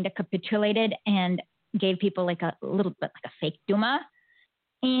kind of capitulated and gave people like a little bit like a fake Duma.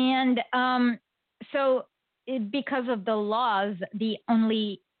 And because of the laws, the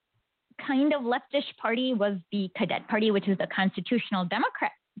only kind of leftish party was the Cadet Party, which is the Constitutional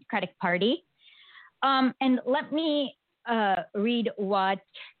Democratic Party. And let me read what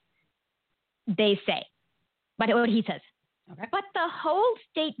they say, what he says. Okay. But the whole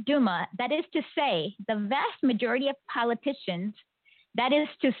State Duma, that is to say, the vast majority of politicians, that is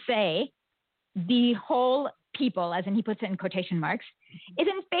to say, the whole people, as in he puts it in quotation marks, is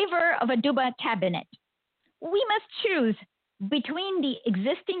in favor of a Duma cabinet. We must choose between the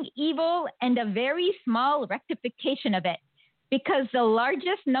existing evil and a very small rectification of it, because the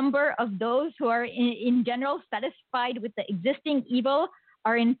largest number of those who are in general satisfied with the existing evil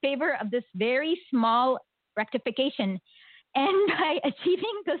are in favor of this very small rectification. And by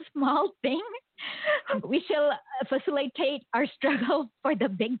achieving the small thing, we shall facilitate our struggle for the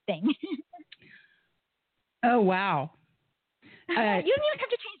big thing. Oh, wow. You don't even have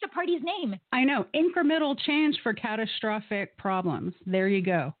to change the party's name. I know. Incremental change for catastrophic problems. There you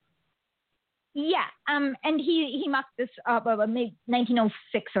go. Yeah. And he mocked this maybe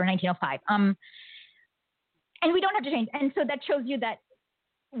 1906 or 1905. And we don't have to change. And so that shows you that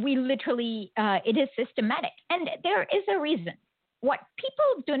we literally, it is systematic. And there is a reason. What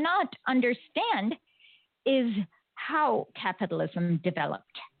people do not understand is how capitalism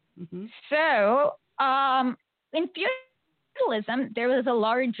developed. Mm-hmm. So in feudalism, there was a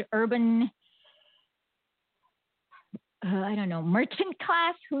large urban, merchant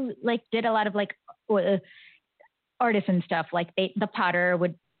class who did a lot of artisan stuff. Like the potter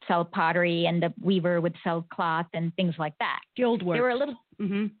would sell pottery and the weaver would sell cloth and things like that. Guild work. They were a little,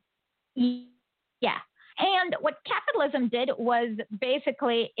 yeah. And what capitalism did was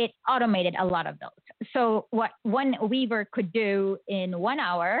basically it automated a lot of those. So what one weaver could do in 1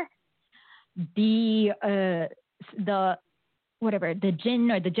 hour, the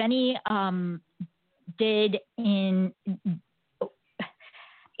Jin or the Jenny did in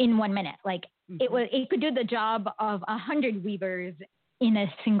 1 minute. It could do the job of 100 weavers in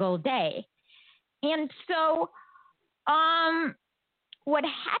a single day. And so what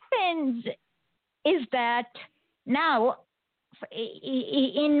happens is that now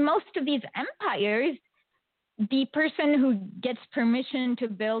in most of these empires, the person who gets permission to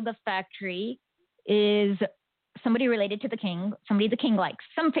build a factory is somebody related to the king, somebody the king likes,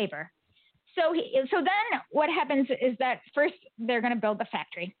 some favor. So then what happens is that first they're going to build the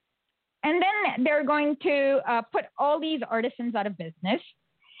factory. And then they're going to put all these artisans out of business.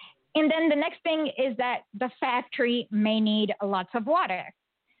 And then the next thing is that the factory may need lots of water.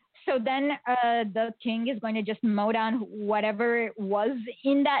 So then the king is going to just mow down whatever was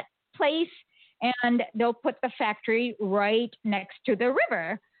in that place, and they'll put the factory right next to the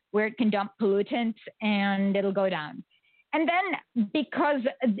river where it can dump pollutants and it'll go down. And then because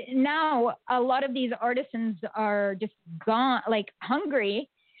now a lot of these artisans are just gone, hungry,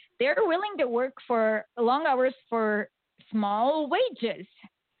 they're willing to work for long hours for small wages.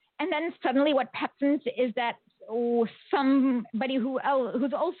 And then suddenly what happens is that somebody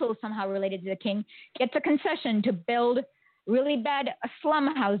who's also somehow related to the king gets a concession to build really bad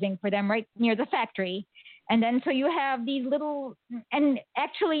slum housing for them right near the factory. And then so you have these little, and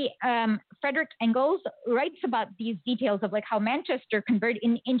actually Frederick Engels writes about these details of how Manchester converted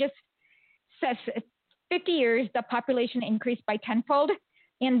in just 50 years, the population increased by tenfold.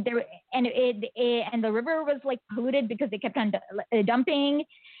 And the river was polluted because they kept on dumping,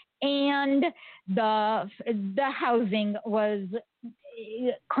 and the housing was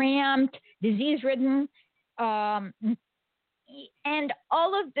cramped, disease-ridden, and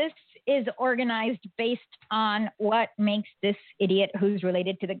all of this is organized based on what makes this idiot who's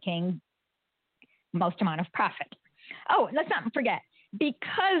related to the king most amount of profit. Oh, let's not forget,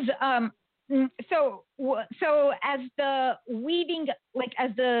 because so as the weaving,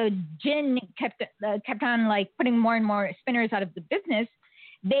 as the gin kept on putting more and more spinners out of the business,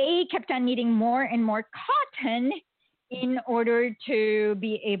 they kept on needing more and more cotton in order to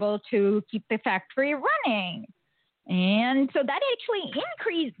be able to keep the factory running. And so that actually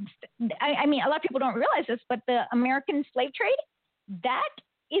increased. I mean, a lot of people don't realize this, but the American slave trade, that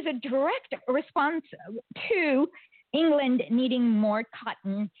is a direct response to England needing more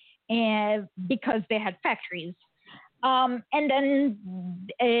cotton because they had factories. And then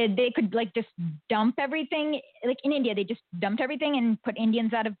they could just dump everything. In India, they just dumped everything and put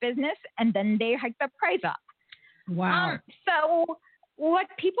Indians out of business, and then they hiked the price up. Wow. So what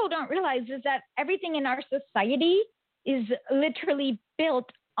people don't realize is that everything in our society is literally built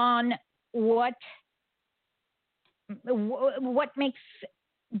on what makes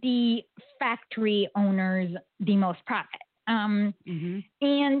the factory owners the most profit. And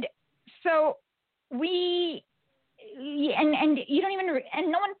so and you don't even,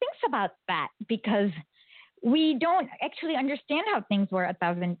 and no one thinks about that because we don't actually understand how things were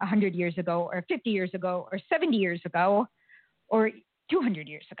 100 years ago, or 50 years ago, or 70 years ago, or 200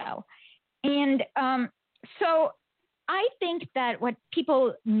 years ago. And so I think that what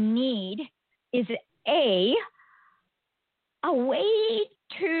people need is a way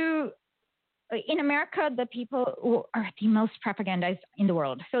to in America, the people are the most propagandized in the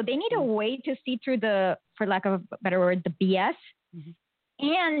world. So they need a way to see through for lack of a better word, the BS. Mm-hmm.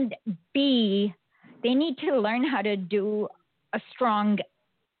 And B, they need to learn how to do a strong,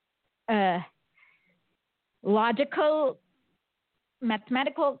 logical,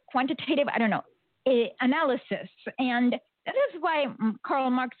 mathematical, quantitative, analysis. And that is why Karl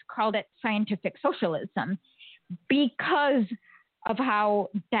Marx called it scientific socialism, because of how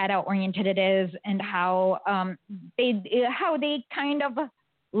data-oriented it is and how they kind of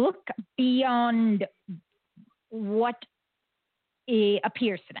look beyond what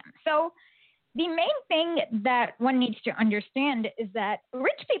appears to them. So the main thing that one needs to understand is that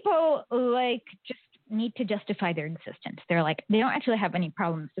rich people just need to justify their existence. They're they don't actually have any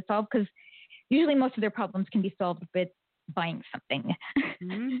problems to solve, because usually most of their problems can be solved with buying something,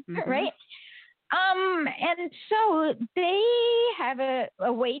 mm-hmm. Right? And so they have a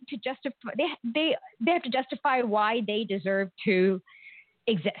way to justify. They have to justify why they deserve to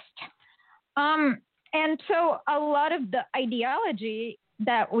exist. And so a lot of the ideology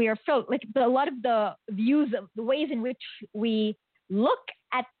that we are filled, a lot of the views of the ways in which we look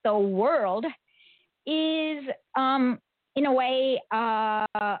at the world is, in a way,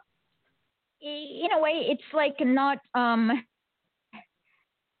 it's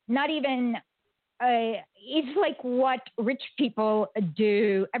not even. It's what rich people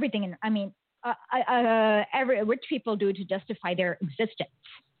do. Everything, every rich people do to justify their existence.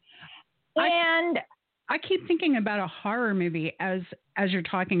 And I keep thinking about a horror movie as you're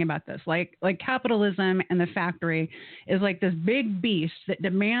talking about this, like capitalism and the factory is like this big beast that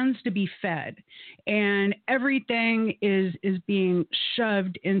demands to be fed, and everything is being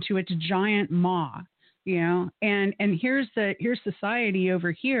shoved into its giant maw, and here's society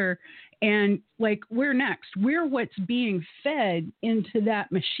over here, and we're next. We're what's being fed into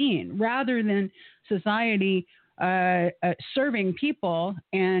that machine, rather than society serving people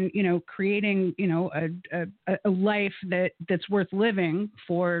and creating a life that's worth living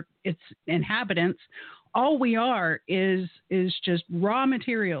for its inhabitants. All we are is just raw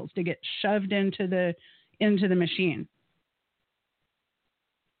materials to get shoved into the machine.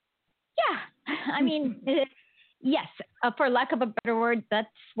 Yeah, yes, for lack of a better word, that's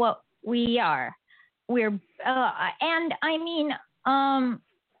what we are. We're and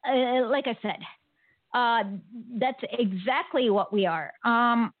like I said, that's exactly what we are.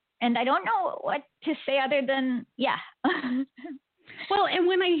 And I don't know what to say other than, yeah. Well, and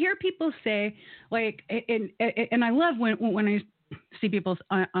when I hear people say, and I love when I see people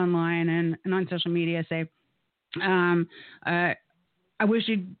online and on social media say, I wish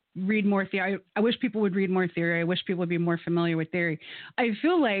you'd read more theory. I wish people would read more theory. I wish people would be more familiar with theory. I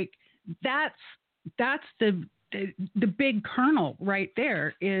feel like that's the big kernel right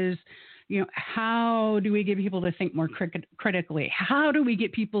there is, how do we get people to think more critically? How do we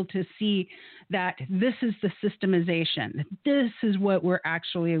get people to see that this is the systemization, that this is what we're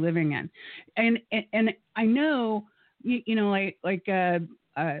actually living in? And I know, like I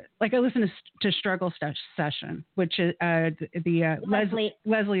listen to Struggle Session, which is Leslie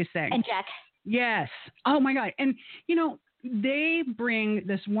Singh. And Jack. Yes. Oh my God. And, they bring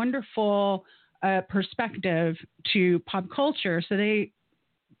this wonderful perspective to pop culture. So they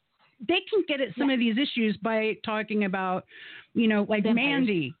can get at some of these issues by talking about, vampires.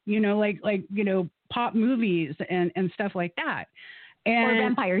 Mandy, pop movies and stuff like that. Or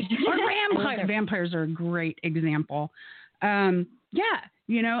vampires. Vampires are a great example. And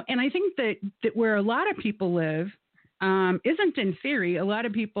I think that where a lot of people live isn't in theory. A lot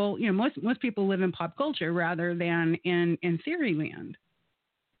of people, most people live in pop culture rather than in theory land.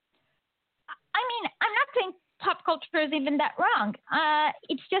 I'm not saying pop culture is even that wrong.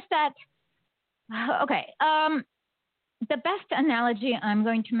 It's just that, okay, the best analogy I'm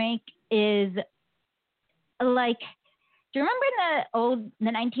going to make is do you remember the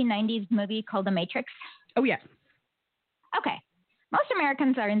 1990s movie called The Matrix? Oh, yeah. Okay. Most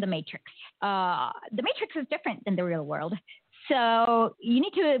Americans are in the Matrix. The Matrix is different than the real world. So you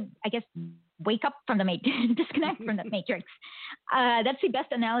need to, I guess, wake up from the Matrix, disconnect from the Matrix. That's the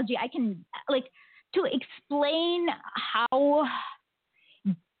best analogy I can, to explain how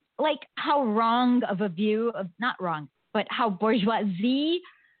wrong of a view of, not wrong, but how bourgeoisie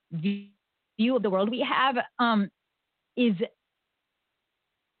view of the world we have is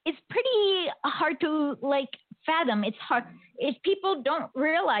pretty hard to fathom. It's hard if people don't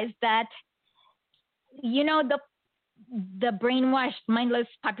realize that, the brainwashed, mindless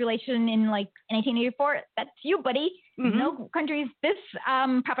population in 1984, that's you, buddy. Mm-hmm. No country's this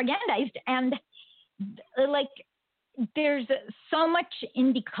propagandized, and there's so much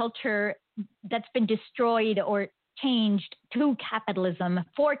indie culture that's been destroyed or changed to capitalism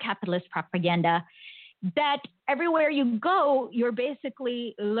for capitalist propaganda, that everywhere you go, you're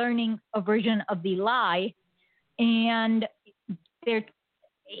basically learning a version of the lie. And there,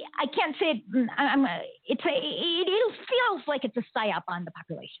 I can't say it feels like it's a psyop on the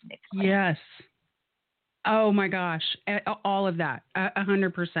population, basically. Yes. Oh my gosh, all of that,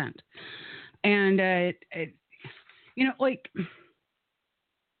 100%. And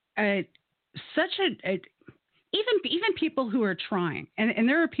such a even people who are trying, and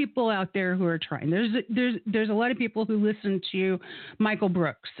there are people out there who are trying. There's a lot of people who listen to Michael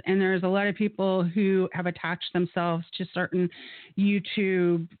Brooks, and there's a lot of people who have attached themselves to certain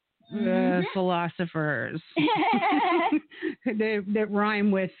YouTube philosophers that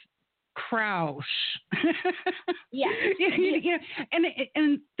rhyme with Crouch. Yeah.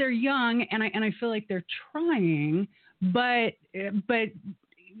 And they're young, and I feel like they're trying, but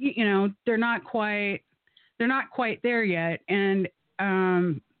they're not quite there yet, and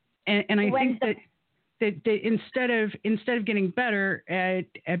I think that instead of getting better at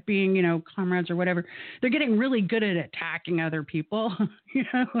being comrades or whatever, they're getting really good at attacking other people.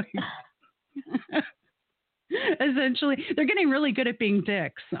 Essentially, they're getting really good at being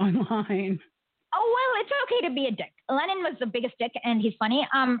dicks online. Oh, well, it's okay to be a dick. Lenin was the biggest dick, and he's funny.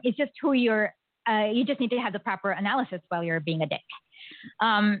 It's just who you're. You just need to have the proper analysis while you're being a dick.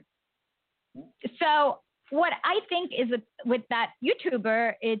 So what I think is with that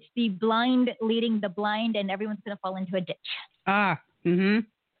YouTuber, it's the blind leading the blind, and everyone's going to fall into a ditch. I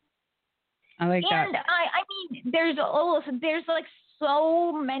like that. And I mean, there's like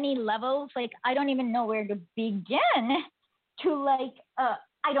so many levels. Like, I don't even know where to begin. I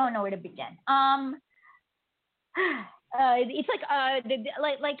don't know where to begin. It's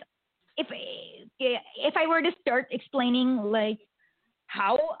like if I were to start explaining like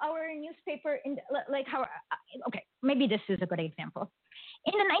how our newspaper okay, maybe this is a good example.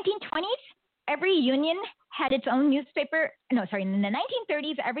 In the 1920s, every union had its own newspaper. No, sorry, in the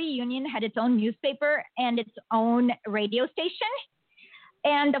 1930s, every union had its own newspaper and its own radio station.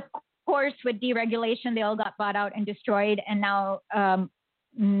 And of course, with deregulation, they all got bought out and destroyed. And now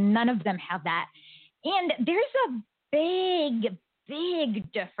none of them have that. And there's a big,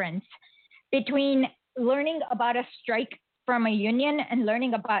 big difference between learning about a strike from a union and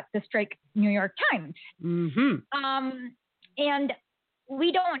learning about the strike New York Times. Mm-hmm. And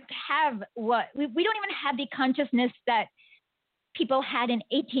we don't have we don't even have the consciousness that people had in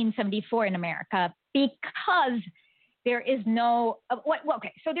 1874 in America, because there is no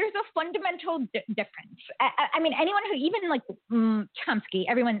okay. So there's a fundamental difference. I mean, anyone who, even like Chomsky,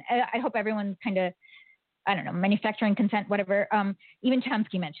 everyone. I hope everyone kind of, I don't know, manufacturing consent, whatever. Even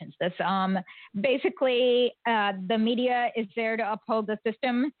Chomsky mentions this. Basically, the media is there to uphold the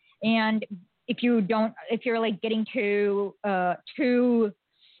system, and if you're like getting too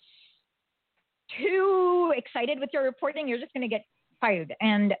excited with your reporting, you're just going to get fired,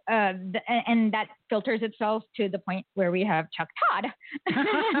 and that filters itself to the point where we have Chuck Todd.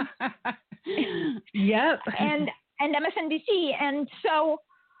 Yep. And MSNBC, and so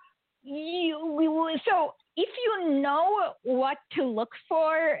so if you know what to look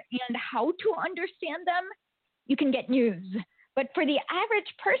for and how to understand them, you can get news. But for the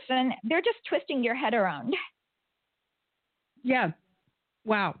average person, they're just twisting your head around. Yeah.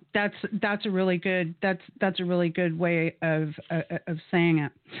 Wow, that's a really good way of saying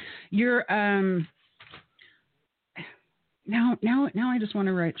it. You're now I just want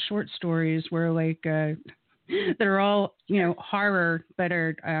to write short stories where like that are all horror, but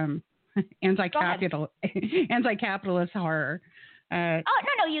are anti-capitalist horror. No,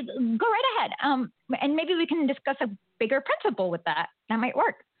 you go right ahead. And maybe we can discuss a bigger principle with that. That might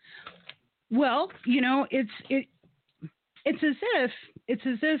work. Well, it's as if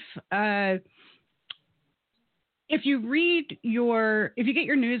if you get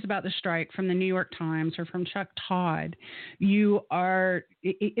your news about the strike from the New York Times or from Chuck Todd,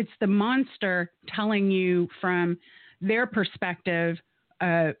 it's the monster telling you from their perspective,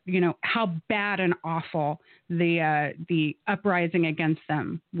 how bad and awful the uprising against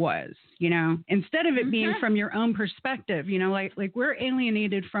them was, instead of it being from your own perspective, like we're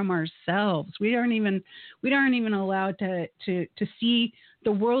alienated from ourselves. We aren't even allowed to see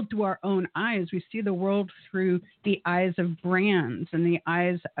the world through our own eyes. We see the world through the eyes of brands and the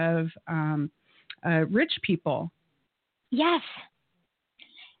eyes of rich people. Yes.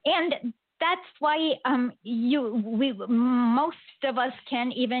 And that's why most of us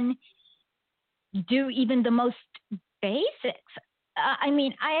can't even do even the most basics. I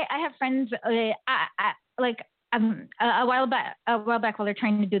mean, I have friends like a while back while they're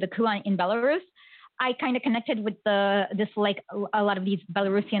trying to do the coup in Belarus, I kind of connected with this like a lot of these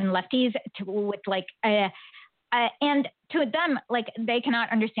Belarusian lefties and to them, like they cannot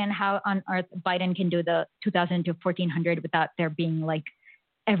understand how on earth Biden can do the 2,000 to 1,400 without there being like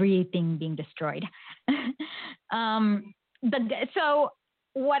everything being destroyed. So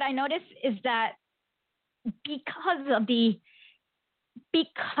what I noticed is that because of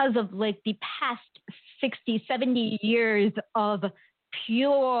like the past 60, 70 years of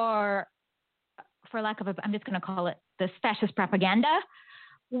pure, for lack of I'm just going to call it this fascist propaganda,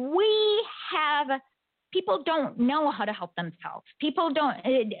 people don't know how to help themselves. People don't,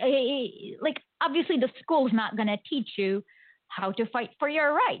 like, obviously the school's not going to teach you how to fight for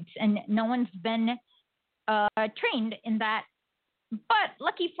your rights, and no one's been trained in that. But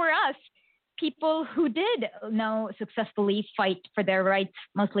lucky for us, people who did successfully fight for their rights,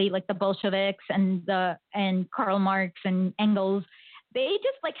 mostly like the Bolsheviks and Karl Marx and Engels, they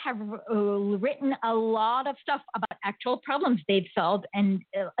just like have written a lot of stuff about actual problems they've solved and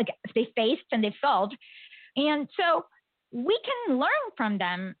like they faced and they've solved. And so we can learn from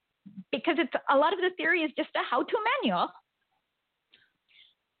them because it's a lot of the theory is just a how-to manual.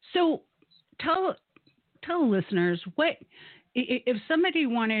 So tell listeners what if somebody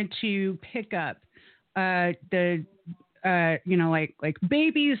wanted to pick up the like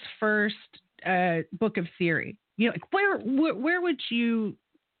baby's first book of theory. Like where would you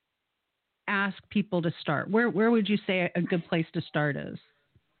ask people to start? Where would you say a good place to start is?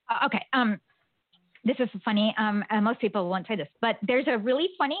 Okay. This is funny. Most people won't say this, but there's a really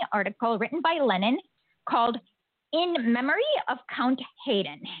funny article written by Lenin called "In Memory of Count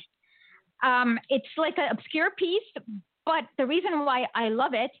Heyden." It's like an obscure piece, but the reason why I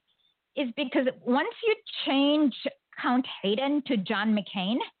love it is because once you change Count Heyden to John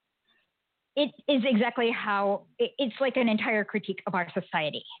McCain, it is exactly how it's like an entire critique of our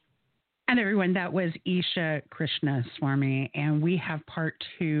society. And everyone, that was Esha Krishnaswami, and we have part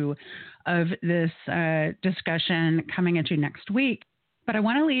 2 of this discussion coming at you next week. But I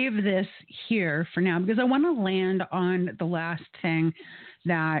want to leave this here for now because I want to land on the last thing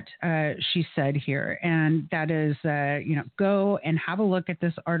that she said here, and that is, go and have a look at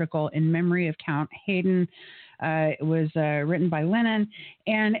this article in memory of Count Heyden. It was written by Lenin,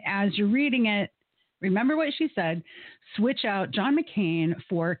 and as you're reading it, remember what she said, switch out John McCain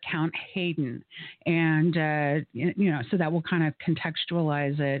for Count Heyden. And, so that will kind of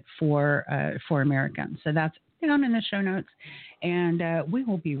contextualize it for Americans. So that's down in the show notes. And we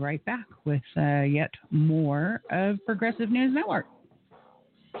will be right back with yet more of Progressive News Network.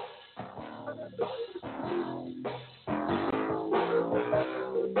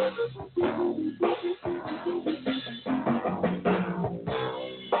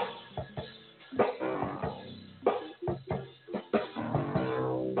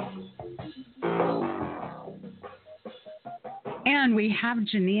 And we have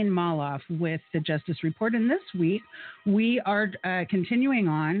Jeanine Molloff with the Justice Report. And this week, we are continuing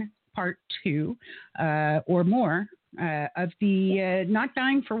on part 2 or more of the Not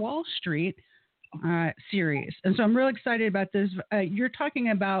Dying for Wall Street series. And so I'm really excited about this. You're talking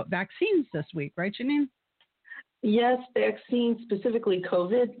about vaccines this week, right, Jeanine? Yes, vaccines, specifically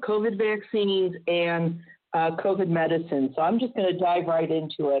COVID vaccines and COVID medicine. So I'm just going to dive right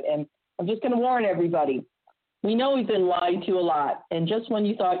into it. And I'm just going to warn everybody. We know we've been lied to a lot. And just when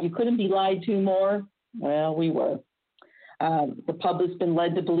you thought you couldn't be lied to more, well, we were. The public's been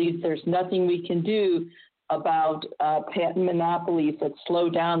led to believe there's nothing we can do about patent monopolies that slow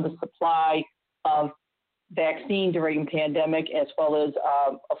down the supply of vaccine during pandemic as well as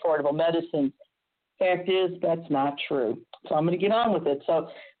affordable medicines. Fact is, that's not true. So I'm going to get on with it. So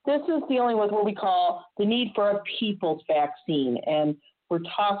this is dealing with what we call the need for a people's vaccine. And we're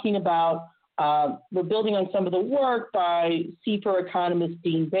talking about, we're building on some of the work by CFER economist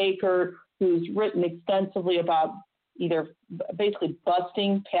Dean Baker, who's written extensively about either basically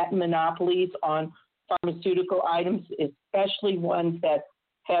busting patent monopolies on pharmaceutical items, especially ones that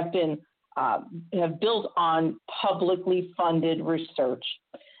have been have built on publicly funded research.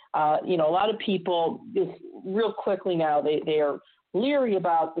 A lot of people just real quickly now they are leery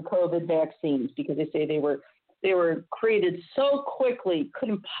about the COVID vaccines because they say they were created so quickly,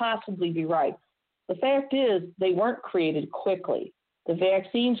 couldn't possibly be right. The fact is they weren't created quickly. The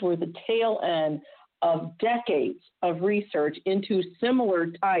vaccines were the tail end of decades of research into similar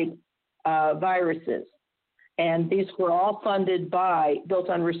type viruses. And these were all built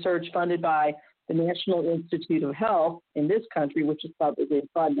on research funded by the National Institute of Health in this country, which is publicly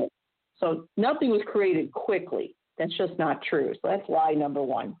funded. So nothing was created quickly. That's just not true. So that's lie number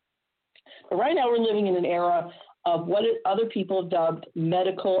one. But right now we're living in an era of what other people have dubbed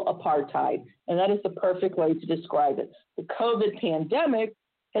medical apartheid, and that is the perfect way to describe it. The COVID pandemic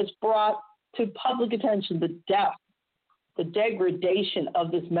has brought to public attention the depth, the degradation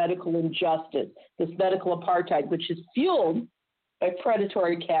of this medical injustice, this medical apartheid, which is fueled by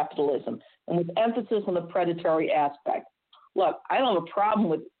predatory capitalism, and with emphasis on the predatory aspect. Look, I don't have a problem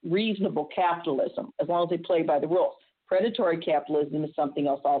with reasonable capitalism as long as they play by the rules. Predatory capitalism is something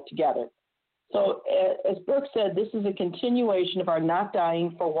else altogether. So as Brooke said, this is a continuation of our Not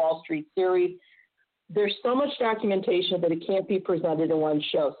Dying for Wall Street series. There's so much documentation that it can't be presented in one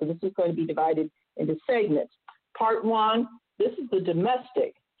show. So this is going to be divided into segments. Part one, this is the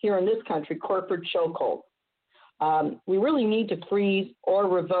domestic, here in this country, corporate chokehold. We really need to freeze or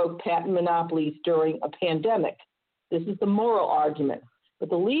revoke patent monopolies during a pandemic. This is the moral argument. But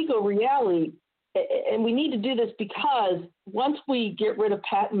the legal reality, and we need to do this because once we get rid of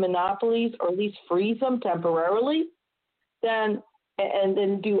patent monopolies, or at least freeze them temporarily, then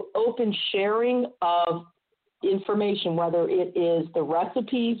do open sharing of information, whether it is the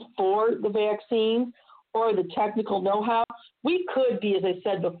recipes for the vaccine or the technical know-how, we could be, as I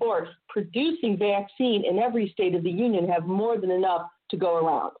said before, producing vaccine in every state of the union, have more than enough to go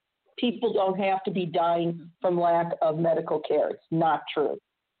around. People don't have to be dying from lack of medical care. It's not true.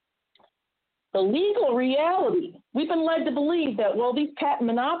 The legal reality, we've been led to believe that, well, these patent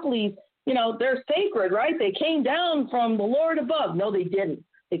monopolies, they're sacred, right? They came down from the Lord above. No, they didn't.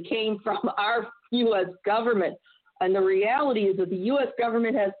 They came from our U.S. government. And the reality is that the U.S.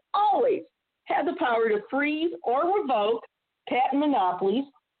 government has always had the power to freeze or revoke patent monopolies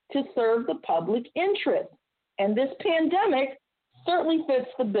to serve the public interest. And this pandemic certainly fits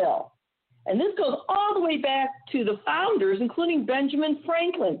the bill. And this goes all the way back to the founders, including Benjamin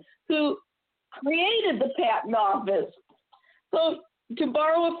Franklin, who created the patent office. So to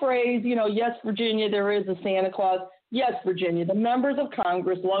borrow a phrase, yes, Virginia, there is a Santa Claus. Yes, Virginia, the members of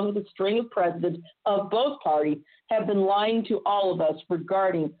Congress, along with a string of presidents of both parties, have been lying to all of us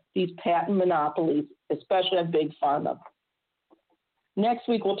regarding these patent monopolies, especially on Big Pharma. Next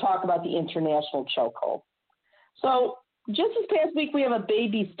week, we'll talk about the international chokehold. So just this past week, we have a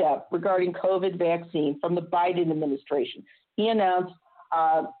baby step regarding COVID vaccine from the Biden administration. He announced,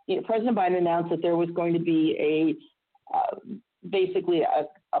 President Biden announced that there was going to be basically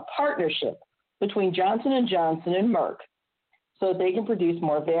a partnership between Johnson & Johnson and Merck so that they can produce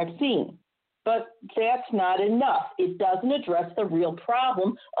more vaccine. But that's not enough. It doesn't address the real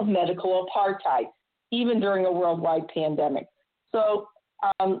problem of medical apartheid, even during a worldwide pandemic. So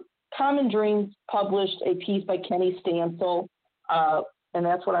Common Dreams published a piece by Kenny Stansel, and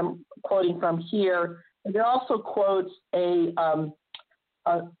that's what I'm quoting from here. And it also quotes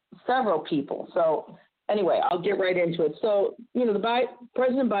several people. So anyway, I'll get right into it. So,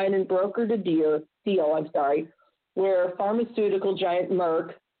 President Biden brokered a deal, where pharmaceutical giant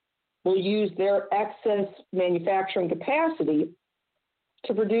Merck will use their excess manufacturing capacity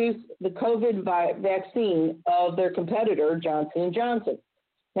to produce the COVID vaccine of their competitor, Johnson & Johnson.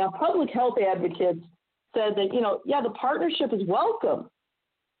 Now, public health advocates said that, the partnership is welcome.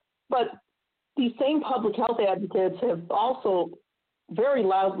 But these same public health advocates have also very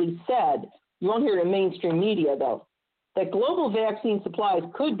loudly said, you won't hear it in mainstream media, though, that global vaccine supplies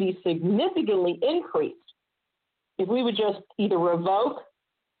could be significantly increased if we would just either revoke,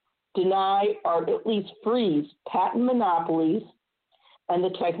 deny, or at least freeze patent monopolies and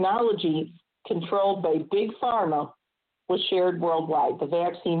the technology controlled by Big Pharma was shared worldwide. The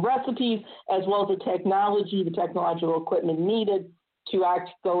vaccine recipes, as well as the technology, the technological equipment needed to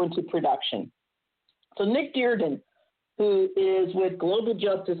go into production. So Nick Dearden, who is with Global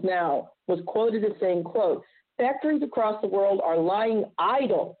Justice Now, was quoted as saying, quote, factories across the world are lying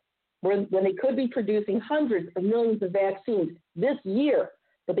idle when they could be producing hundreds of millions of vaccines this year,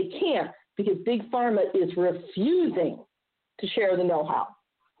 but they can't because Big Pharma is refusing to share the know-how.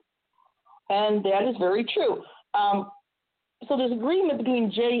 And that is very true. So this agreement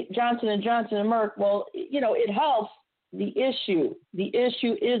between Johnson & Johnson and Merck, well, it helps the issue. The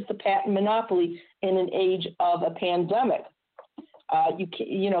issue is the patent monopoly in an age of a pandemic. You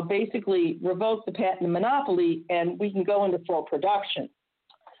can, basically revoke the patent monopoly and we can go into full production.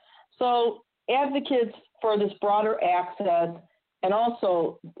 So advocates for this broader access and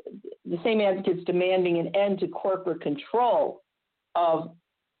also the same advocates demanding an end to corporate control of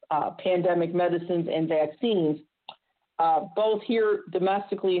pandemic medicines and vaccines, both here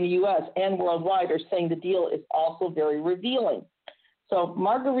domestically in the U.S. and worldwide, are saying the deal is also very revealing. So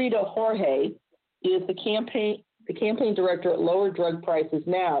Margarita Jorge is the campaign director at Lower Drug Prices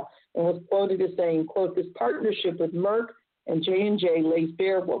Now, and was quoted as saying, quote, this partnership with Merck and J&J lays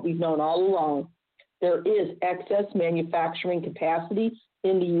bare what we've known all along. There is excess manufacturing capacity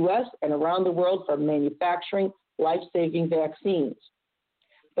in the U.S. and around the world for manufacturing life-saving vaccines.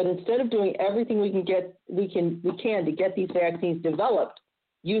 But instead of doing everything we can to get these vaccines developed,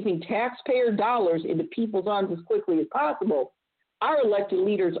 using taxpayer dollars into people's arms as quickly as possible, our elected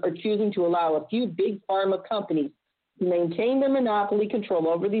leaders are choosing to allow a few big pharma companies to maintain their monopoly control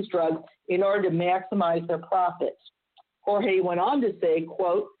over these drugs in order to maximize their profits. Jorge went on to say,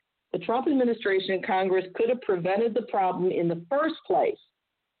 quote, the Trump administration and Congress could have prevented the problem in the first place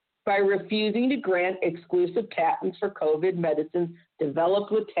by refusing to grant exclusive patents for COVID medicines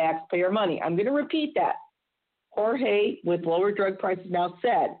developed with taxpayer money. I'm going to repeat that. Jorge, with lower drug prices now,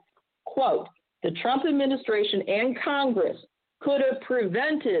 said, quote, the Trump administration and Congress could have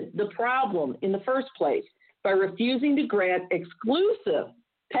prevented the problem in the first place by refusing to grant exclusive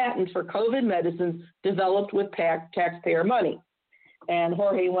patents for COVID medicines developed with taxpayer money. And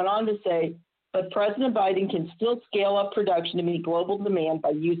Jorge went on to say, but President Biden can still scale up production to meet global demand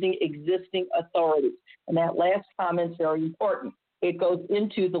by using existing authorities. And that last comment is very important. It goes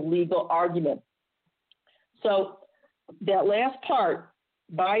into the legal argument. So that last part,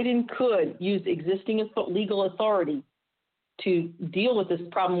 Biden could use existing legal authority to deal with this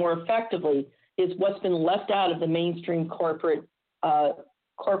problem more effectively, is what's been left out of the mainstream corporate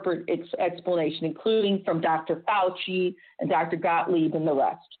explanation, including from Dr. Fauci and Dr. Gottlieb and the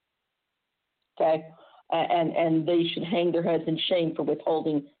rest. Okay, and they should hang their heads in shame for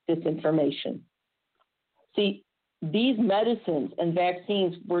withholding this information. See, these medicines and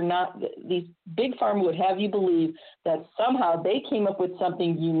vaccines were not, these big pharma would have you believe that somehow they came up with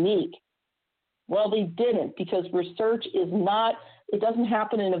something unique. Well, they didn't, because research is not, it doesn't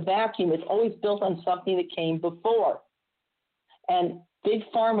happen in a vacuum. It's always built on something that came before. And big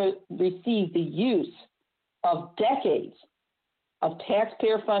pharma received the use of decades of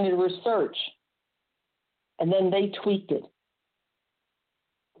taxpayer-funded research, and then they tweaked it.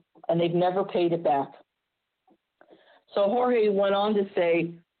 And they've never paid it back. So Jorge went on to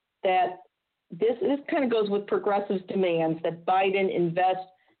say that this kind of goes with progressives' demands that Biden invest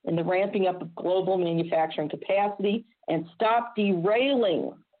in the ramping up of global manufacturing capacity and stop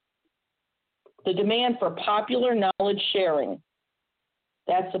derailing the demand for popular knowledge sharing.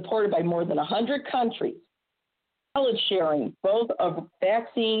 That's supported by more than 100 countries. Knowledge sharing, both of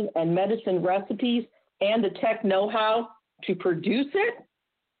vaccine and medicine recipes and the tech know-how to produce it,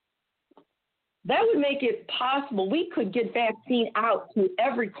 that would make it possible. We could get vaccine out to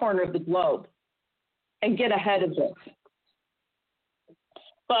every corner of the globe and get ahead of this.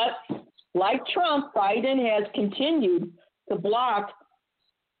 But like Trump, Biden has continued to block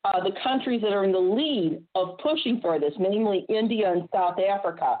the countries that are in the lead of pushing for this, namely India and South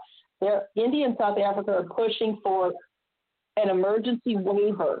Africa. India and South Africa are pushing for an emergency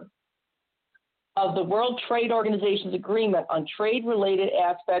waiver of the World Trade Organization's agreement on trade-related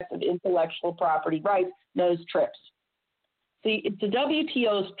aspects of intellectual property rights, known as TRIPS. See, it's the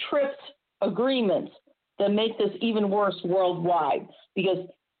WTO's TRIPS agreements that make this even worse worldwide, because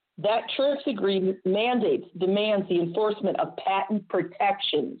that TRIPS agreement demands the enforcement of patent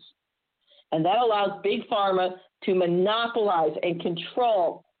protections. And that allows big pharma to monopolize and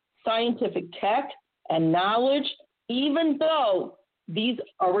control scientific tech and knowledge, even though these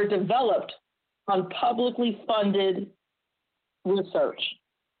were developed on publicly funded research.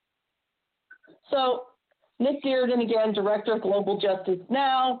 So Nick Dearden, again, Director of Global Justice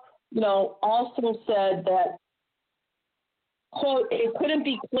Now, also said that, quote, it couldn't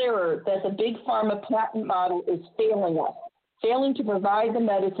be clearer that the big pharma patent model is failing to provide the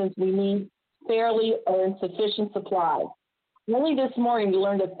medicines we need fairly or in sufficient supply. Only this morning we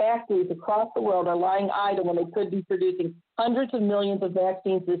learned that factories across the world are lying idle when they could be producing hundreds of millions of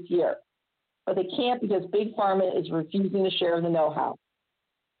vaccines this year. But they can't because big pharma is refusing to share the know-how.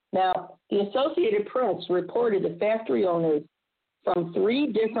 Now, the Associated Press reported that factory owners from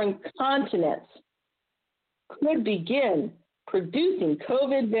 3 different continents could begin producing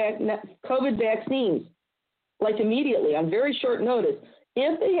COVID vaccines, like immediately, on very short notice,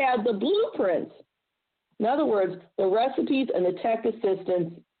 if they had the blueprints. In other words, the recipes and the tech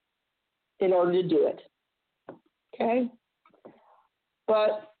assistance in order to do it. Okay?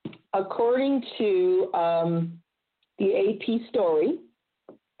 But according to the AP story,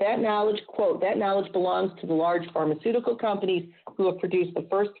 that knowledge, quote, that knowledge belongs to the large pharmaceutical companies who have produced the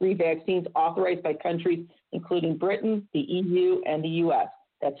first 3 vaccines authorized by countries including Britain, the EU, and the US.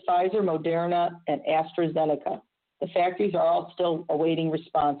 That's Pfizer, Moderna, and AstraZeneca. The factories are all still awaiting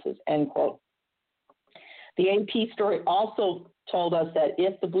responses, end quote. The AP story also told us that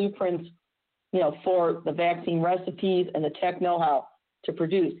if the blueprints for the vaccine recipes and the tech know-how to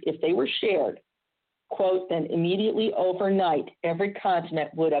produce, if they were shared, quote, then immediately overnight, every continent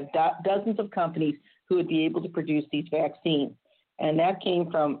would have dozens of companies who would be able to produce these vaccines. And that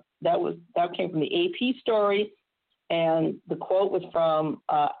came from the AP story, and the quote was from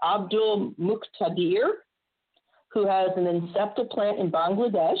Abdul Muqtadir, who has an Incepta plant in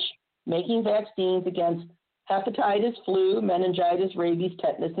Bangladesh making vaccines against hepatitis, flu, meningitis, rabies,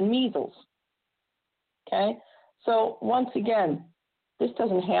 tetanus, and measles. Okay, so once again, this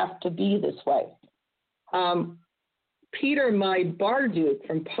doesn't have to be this way. Peter Marduk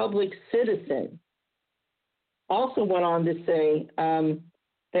from Public Citizen also went on to say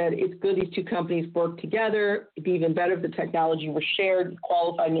that it's good these two companies work together. It'd be even better if the technology were shared with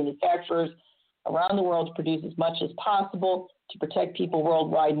qualified manufacturers around the world to produce as much as possible to protect people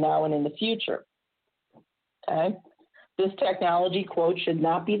worldwide now and in the future. Okay? This technology, quote, should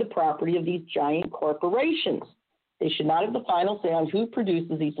not be the property of these giant corporations. They should not have the final say on who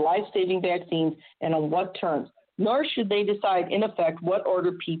produces these life-saving vaccines and on what terms, nor should they decide, in effect, what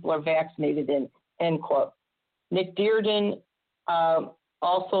order people are vaccinated in, end quote. Nick Dearden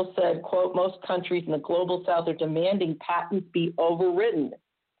also said, quote, most countries in the global south are demanding patents be overridden.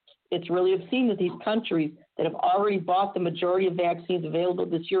 It's really obscene that these countries that have already bought the majority of vaccines available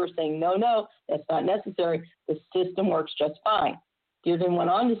this year are saying, no, that's not necessary. The system works just fine. Dearden went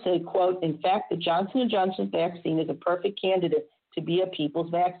on to say, quote, in fact, the Johnson & Johnson vaccine is a perfect candidate to be a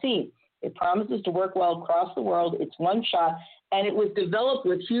people's vaccine. It promises to work well across the world. It's one shot, and it was developed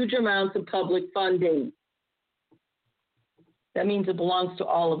with huge amounts of public funding. That means it belongs to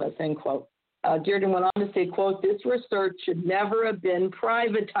all of us, end quote. Dearden went on to say, quote, this research should never have been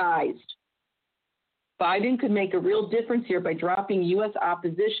privatized. Biden could make a real difference here by dropping U.S.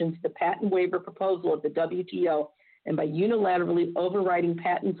 opposition to the patent waiver proposal of the WTO and by unilaterally overriding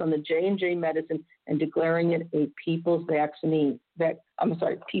patents on the J&J medicine and declaring it a people's vaccine,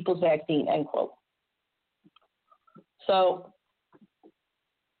 people's vaccine, end quote. So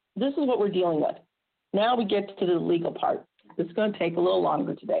this is what we're dealing with. Now we get to the legal part. This is going to take a little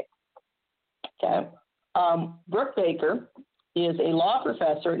longer today. Okay. Brooke Baker is a law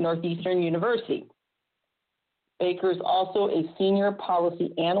professor at Northeastern University. Baker is also a senior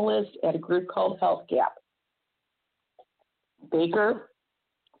policy analyst at a group called Health Gap. Baker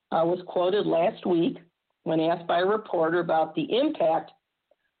was quoted last week when asked by a reporter about the impact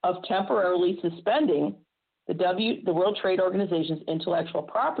of temporarily suspending the World Trade Organization's intellectual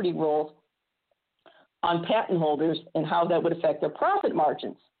property rules on patent holders and how that would affect their profit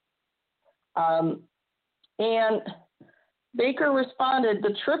margins. And Baker responded,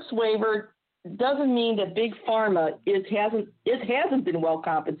 the TRIPS waiver doesn't mean that big pharma hasn't been well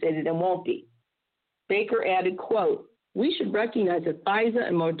compensated and won't be. Baker added, quote, we should recognize that Pfizer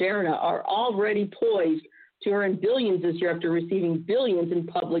and Moderna are already poised to earn billions this year after receiving billions in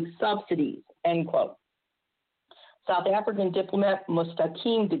public subsidies, end quote. South African diplomat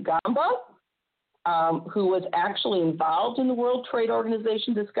Mustaqim Dagomba, who was actually involved in the World Trade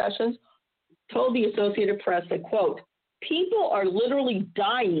Organization discussions, told the Associated Press that, quote, people are literally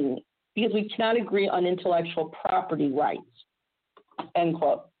dying because we cannot agree on intellectual property rights, end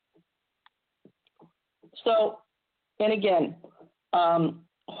quote. So, and again,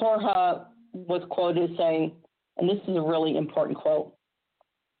 Jorge was quoted as saying, and this is a really important quote,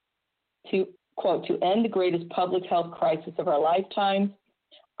 to end the greatest public health crisis of our lifetime,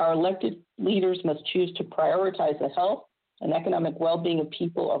 our elected leaders must choose to prioritize the health and economic well-being of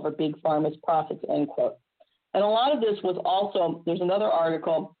people over big pharma's profits, end quote. And a lot of this was also, there's another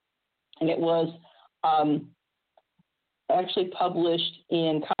article, and it was actually published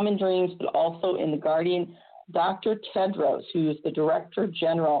in Common Dreams, but also in The Guardian. Dr. Tedros, who is the Director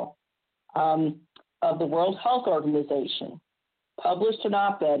General of the World Health Organization, published an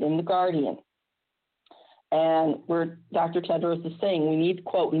op-ed in The Guardian. And where Dr. Tedros is saying, we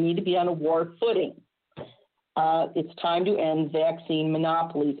need to be on a war footing. It's time to end vaccine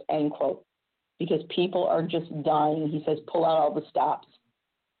monopolies, end quote, because people are just dying. He says, pull out all the stops.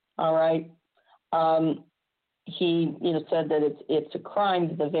 All right. He said that it's a crime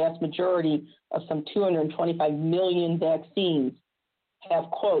that the vast majority of some 225 million vaccines have,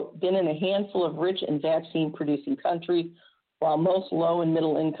 quote, been in a handful of rich and vaccine-producing countries, while most low and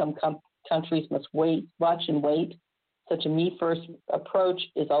middle-income countries must watch and wait. Such a me-first approach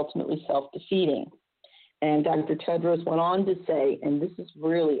is ultimately self-defeating. And Dr. Tedros went on to say, and this is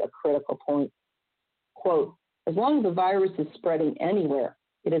really a critical point, quote, as long as the virus is spreading anywhere,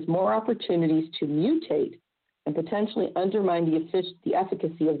 it has more opportunities to mutate and potentially undermine the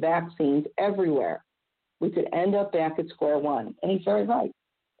efficacy of vaccines everywhere. We could end up back at square one. And he's very right.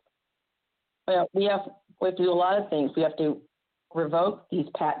 we have to do a lot of things. We have to revoke these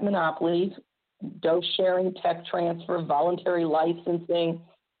patent monopolies, dose sharing, tech transfer, voluntary licensing,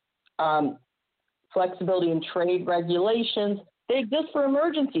 flexibility in trade regulations. They exist for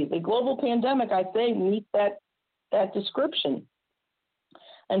emergencies. The global pandemic, I say, meets that description.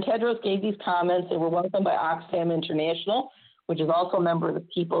 And Tedros gave these comments. They were welcomed by Oxfam International, which is also a member of the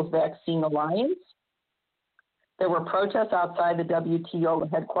People's Vaccine Alliance. There were protests outside the WTO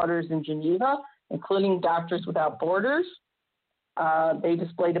headquarters in Geneva, including Doctors Without Borders. They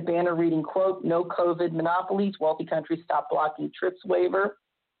displayed a banner reading, quote, "No COVID monopolies, wealthy countries stop blocking TRIPS waiver."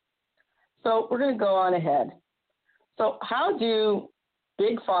 So we're going to go on ahead. So how do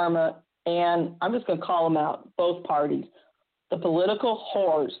Big Pharma, and I'm just going to call them out, both parties, the political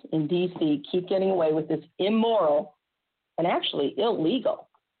whores in D.C. keep getting away with this immoral and actually illegal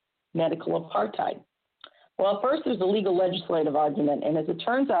medical apartheid? Well, first there's a legal legislative argument, and as it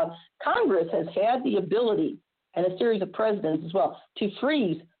turns out, Congress has had the ability, and a series of presidents as well, to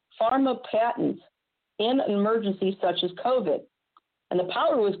freeze pharma patents in an emergency such as COVID. And the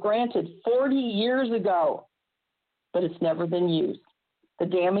power was granted 40 years ago, but it's never been used. The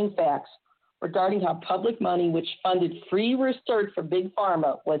damning facts regarding how public money, which funded free research for Big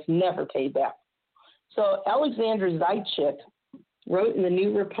Pharma, was never paid back. So Alexander Zaitchik wrote in the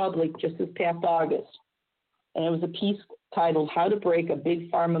New Republic just this past August, and it was a piece titled "How to Break a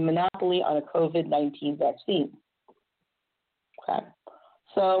Big Pharma Monopoly on a COVID-19 Vaccine." Okay,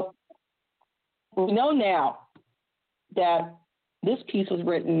 so we know now that this piece was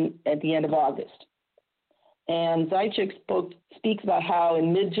written at the end of August. And Zaitchik speaks about how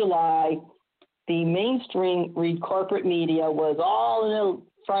in mid-July, the mainstream corporate media was all in a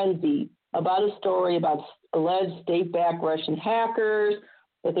frenzy about a story about alleged state-backed Russian hackers,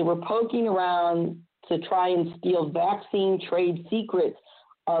 that they were poking around to try and steal vaccine trade secrets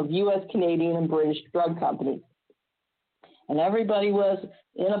of U.S., Canadian, and British drug companies. And everybody was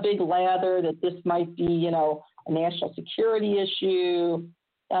in a big lather that this might be, a national security issue.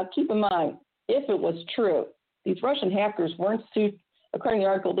 Now, keep in mind, if it was true, these Russian hackers weren't, according to the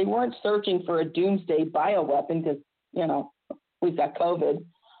article, they weren't searching for a doomsday bioweapon because, we've got COVID.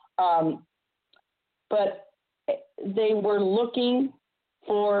 But they were looking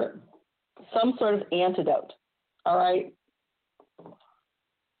for some sort of antidote, all right?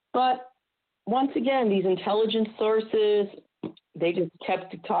 But once again, these intelligence sources, they just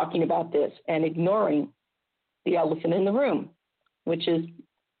kept talking about this and ignoring the elephant in the room, which is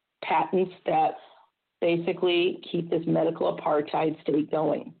patents that basically keep this medical apartheid state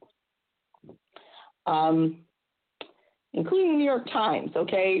going, including the New York Times,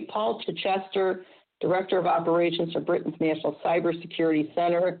 okay? Paul Chichester, Director of Operations for Britain's National Cybersecurity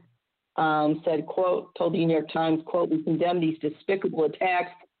Center, said, quote, told the New York Times, quote, "We condemn these despicable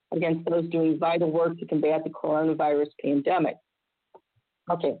attacks against those doing vital work to combat the coronavirus pandemic."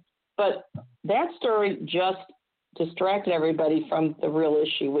 Okay, but that story just distracted everybody from the real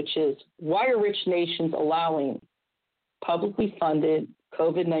issue, which is why are rich nations allowing publicly funded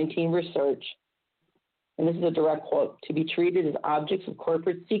COVID-19 research, and this is a direct quote, to be treated as objects of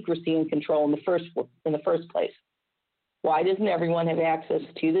corporate secrecy and control in the first place? Why doesn't everyone have access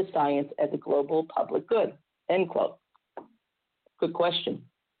to the science as a global public good? End quote. Good question.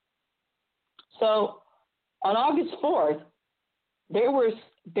 So on August 4th, there were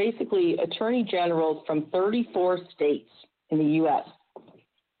basically attorney generals from 34 states in the U.S.,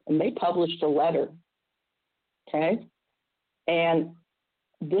 and they published a letter, okay? And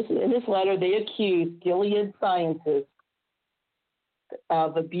in this letter, they accused Gilead Sciences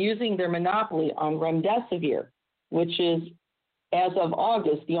of abusing their monopoly on remdesivir, which is, as of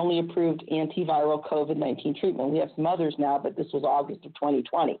August, the only approved antiviral COVID-19 treatment. We have some others now, but this was August of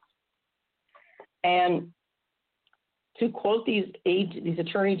 2020. And to quote these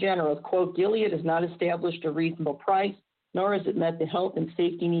attorney generals, quote, "Gilead has not established a reasonable price, nor has it met the health and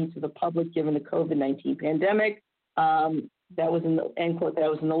safety needs of the public given the COVID-19 pandemic." That was in the end quote.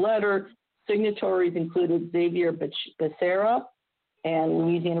 That was in the letter. Signatories included Xavier Becerra and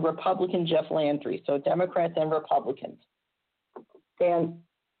Louisiana Republican Jeff Landry, so Democrats and Republicans. And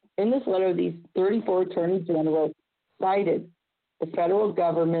in this letter, these 34 attorney generals cited the federal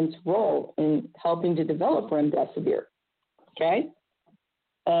government's role in helping to develop remdesivir. Okay?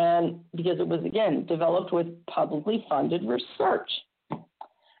 And because it was, again, developed with publicly funded research.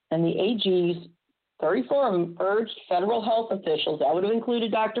 And the AGs, 34 of them, urged federal health officials, that would have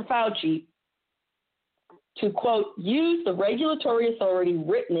included Dr. Fauci, to, quote, "use the regulatory authority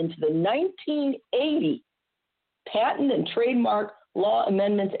written into the 1980 Patent and Trademark Law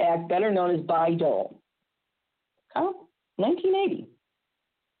Amendments Act, better known as Bayh-Dole." How? 1980.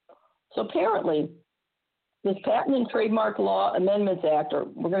 So apparently, this Patent and Trademark Law Amendments Act, or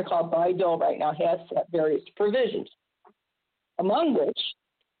we're going to call it Bayh-Dole right now, has set various provisions, among which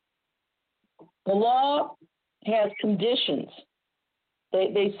the law has conditions.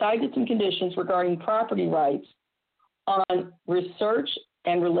 They cited some conditions regarding property rights on research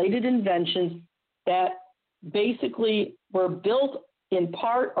and related inventions that basically were built in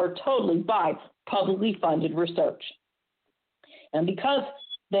part or totally by publicly funded research. And because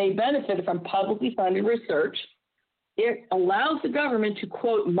they benefited from publicly funded research, it allows the government to,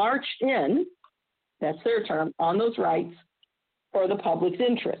 quote, march in, that's their term, on those rights for the public's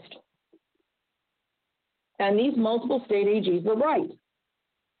interest. And these multiple state AGs were right.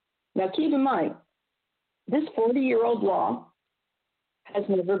 Now, keep in mind, this 40-year-old law has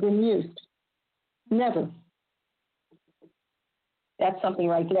never been used. Never. That's something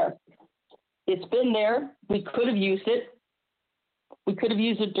right there. It's been there. We could have used it. We could have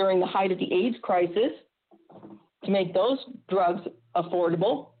used it during the height of the AIDS crisis to make those drugs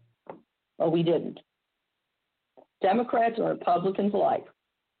affordable, but we didn't. Democrats or Republicans alike.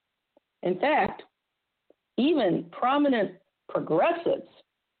 In fact, even prominent progressives,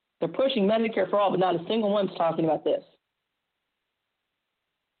 they're pushing Medicare for all, but not a single one's talking about this.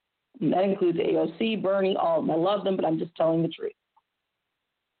 And that includes AOC, Bernie, all of them. I love them, but I'm just telling the truth.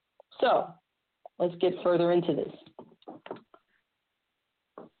 So let's get further into this.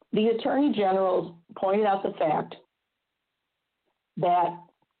 The Attorney General pointed out the fact that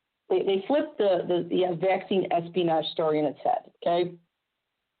they flipped the vaccine espionage story in its head, okay?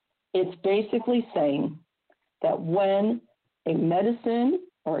 It's basically saying that when a medicine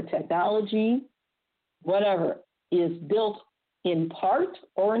or a technology, whatever, is built in part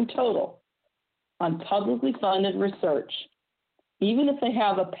or in total on publicly funded research, even if they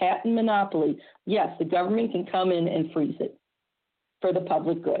have a patent monopoly, yes, the government can come in and freeze it for the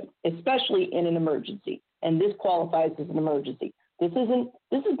public good, especially in an emergency. And this qualifies as an emergency. This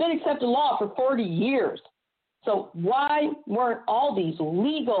has been accepted law for 40 years. So why weren't all these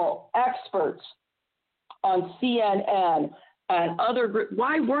legal experts on CNN and other groups,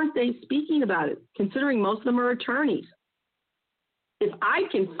 why weren't they speaking about it, considering most of them are attorneys? If I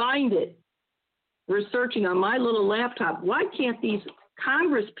can find it researching on my little laptop, why can't these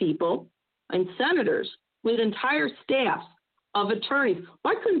Congress people and senators with entire staffs of attorneys,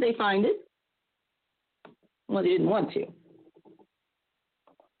 why couldn't they find it? Well, they didn't want to.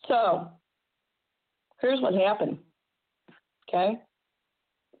 So here's what happened, okay?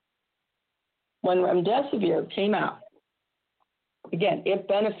 When remdesivir came out, again, it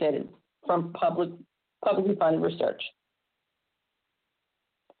benefited from publicly funded research.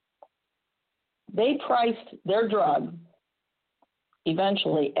 They priced their drug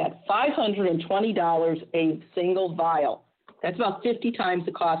eventually at $520 a single vial. That's about 50 times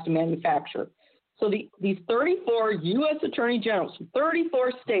the cost to manufacture. So these 34 U.S. Attorney Generals from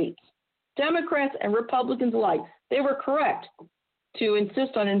 34 states, Democrats and Republicans alike, they were correct to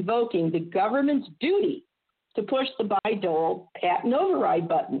insist on invoking the government's duty to push the Bayh-Dole patent override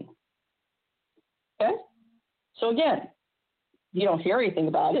button. Okay? So again, you don't hear anything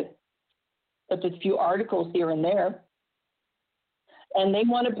about it, but there's a few articles here and there. And they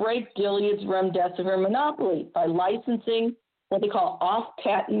want to break Gilead's remdesivir monopoly by licensing what they call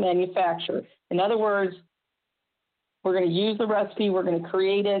off-patent manufacture. In other words, we're going to use the recipe, we're going to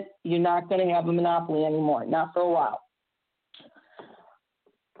create it, you're not going to have a monopoly anymore, not for a while.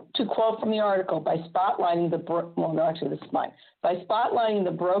 To quote from the article, by spotlighting by spotlighting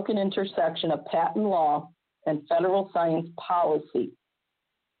the broken intersection of patent law and federal science policy,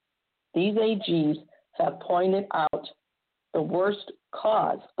 these AGs have pointed out the worst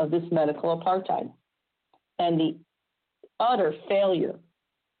cause of this medical apartheid and the utter failure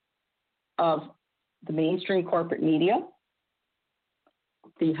of the mainstream corporate media,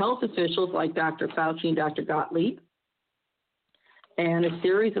 the health officials like Dr. Fauci and Dr. Gottlieb, and a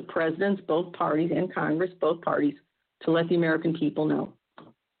series of presidents, both parties, and Congress, both parties, to let the American people know.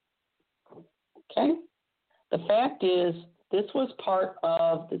 Okay? The fact is, this was part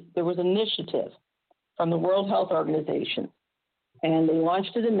of, there was an initiative from the World Health Organization, and they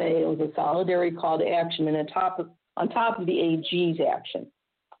launched it in May. It was a solidarity call to action, and on top of the AG's action.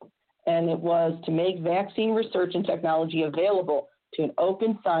 And it was to make vaccine research and technology available to an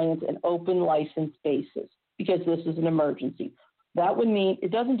open science and open license basis, because this is an emergency. That would mean,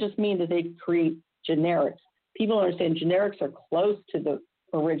 it doesn't just mean that they create generics. People understand generics are close to the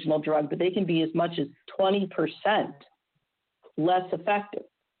original drug, but they can be as much as 20% less effective.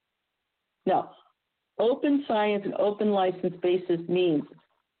 Now, open science and open license basis means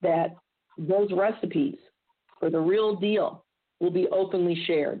that those recipes for the real deal will be openly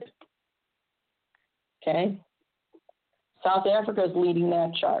shared. Okay? South Africa is leading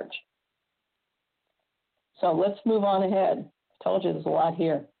that charge. So let's move on ahead. I told you there's a lot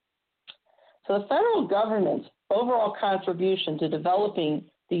here. So the federal government's overall contribution to developing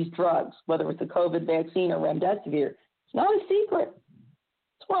these drugs, whether it's a COVID vaccine or remdesivir, it's not a secret.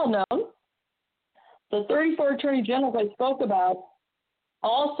 It's well known. The 34 attorney generals I spoke about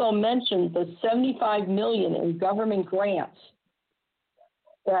also mentioned the $75 million in government grants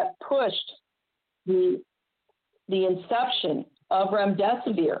that pushed the inception of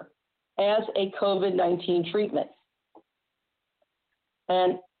remdesivir as a COVID-19 treatment.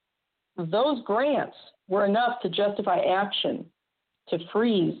 And those grants were enough to justify action to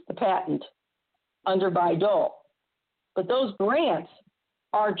freeze the patent under Bayh-Dole. But those grants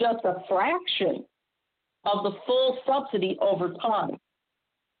are just a fraction of the full subsidy over time.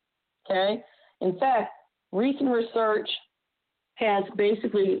 Okay? In fact, recent research has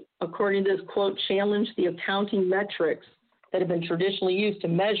basically, according to this quote, challenged the accounting metrics that have been traditionally used to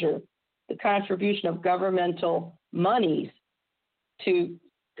measure the contribution of governmental monies to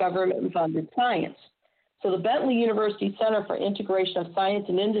government-funded science. So the Bentley University Center for Integration of Science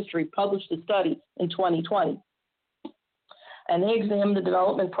and Industry published a study in 2020. And they examined the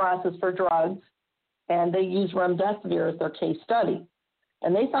development process for drugs, and they used remdesivir as their case study.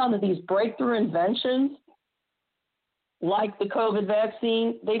 And they found that these breakthrough inventions, like the COVID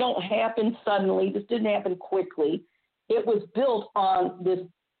vaccine, they don't happen suddenly. This didn't happen quickly. It was built on this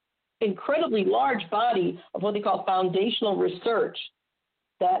incredibly large body of what they call foundational research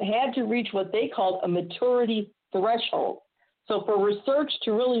that had to reach what they called a maturity threshold. So for research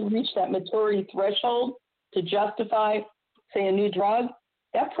to really reach that maturity threshold to justify, say, a new drug,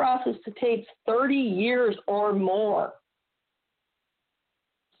 that process takes 30 years or more.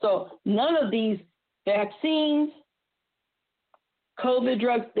 So none of these vaccines, COVID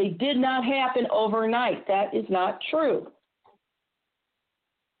drugs, they did not happen overnight. That is not true.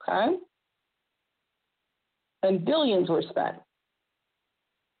 Okay? And billions were spent.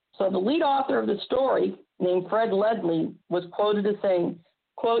 So the lead author of the story, named Fred Ledley, was quoted as saying,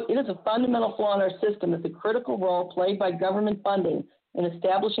 quote, "It is a fundamental flaw in our system that the critical role played by government funding in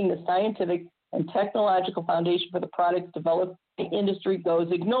establishing the scientific and technological foundation for the products developed by industry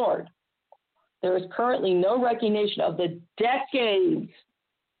goes ignored. There is currently no recognition of the decades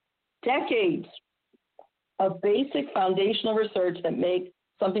of basic foundational research that make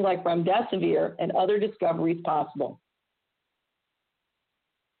something like remdesivir and other discoveries possible."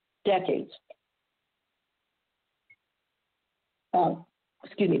 Decades.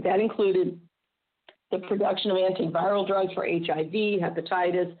 That included the production of antiviral drugs for HIV,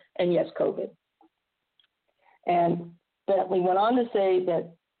 hepatitis, and yes, COVID. And Bentley went on to say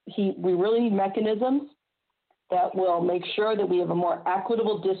that we really need mechanisms that will make sure that we have a more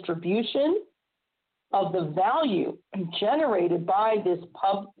equitable distribution of the value generated by these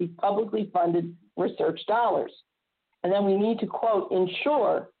publicly funded research dollars. And then we need to, quote,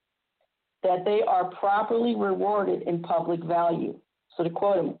 "ensure that they are properly rewarded in public value." So to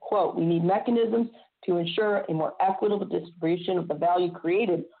quote him, quote, "We need mechanisms to ensure a more equitable distribution of the value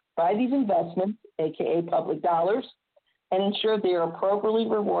created by these investments, aka public dollars, and ensure they are appropriately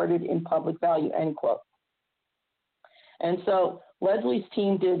rewarded in public value," end quote. And so Leslie's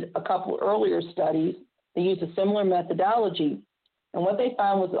team did a couple earlier studies. They used a similar methodology. And what they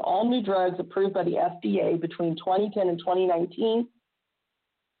found was that all new drugs approved by the FDA between 2010 and 2019,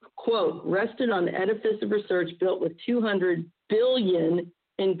 quote, "rested on the edifice of research built with $200 billion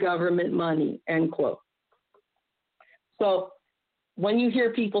in government money," end quote. So when you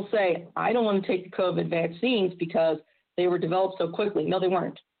hear people say, "I don't want to take the COVID vaccines because they were developed so quickly," no, they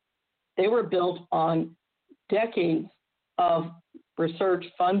weren't. They were built on decades of research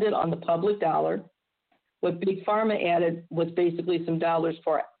funded on the public dollar. What Big Pharma added was basically some dollars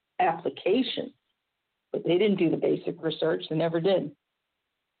for application, but they didn't do the basic research. They never did.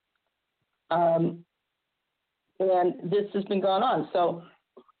 And this has been going on. So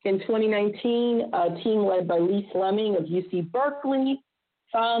in 2019, a team led by Lee Fleming of UC Berkeley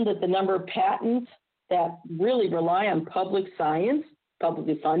found that the number of patents that really rely on public science,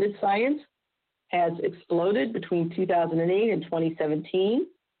 publicly funded science, has exploded between 2008 and 2017.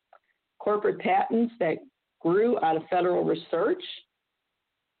 Corporate patents that grew out of federal research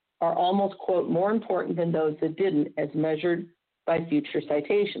are almost, quote, "more important than those that didn't, as measured by future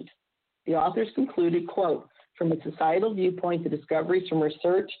citations." The authors concluded, quote, "From a societal viewpoint, the discoveries from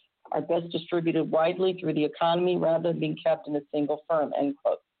research are best distributed widely through the economy rather than being kept in a single firm," end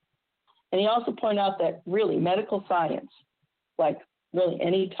quote. And he also pointed out that really medical science, like really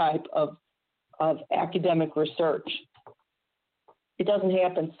any type of academic research, It doesn't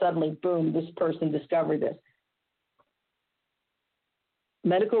happen suddenly, boom, this person discovered this.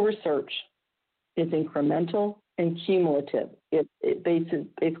 Medical research is incremental and cumulative. It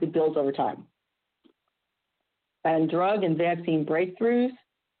basically builds over time. And drug and vaccine breakthroughs,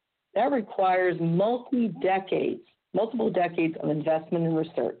 that requires multiple decades of investment in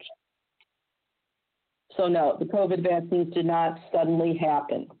research. So no, the COVID vaccines did not suddenly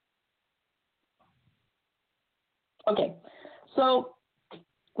happen. Okay, so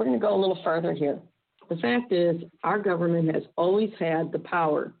we're going to go a little further here. The fact is, our government has always had the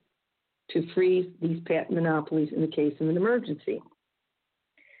power to freeze these patent monopolies in the case of an emergency.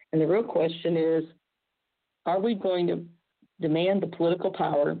 And the real question is, are we going to demand the political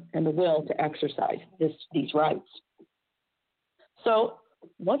power and the will to exercise these rights? So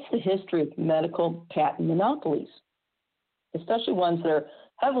what's the history of medical patent monopolies, especially ones that are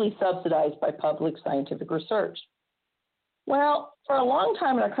heavily subsidized by public scientific research? Well, for a long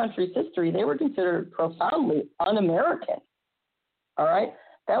time in our country's history, they were considered profoundly un-American, all right?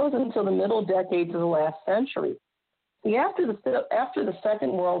 That was until the middle decades of the last century. See, after the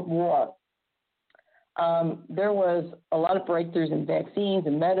Second World War, there was a lot of breakthroughs in vaccines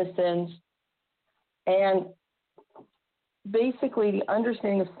and medicines, and basically the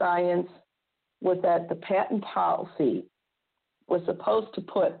understanding of science was that the patent policy was supposed to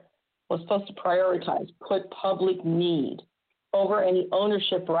prioritize, put public need over any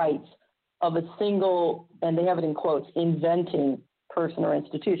ownership rights of a single, and they have it in quotes, inventing person or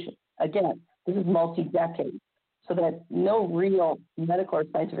institution. Again, this is multi-decade, so that no real medical or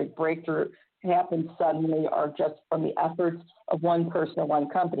scientific breakthrough happens suddenly or just from the efforts of one person or one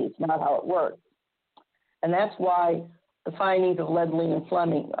company. It's not how it works. And that's why the findings of Lenin and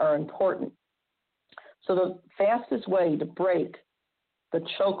Fleming are important. So the fastest way to break the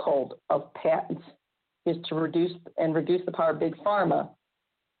chokehold of patents is to reduce the power of big pharma.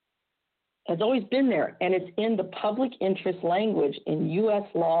 Has always been there, and it's in the public interest language in U.S.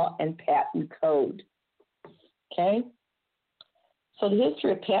 law and patent code. Okay? So the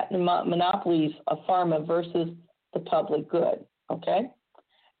history of patent monopolies of pharma versus the public good. Okay?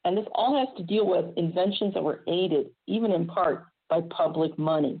 And this all has to deal with inventions that were aided, even in part, by public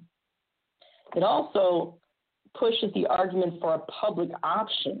money. It also pushes the argument for a public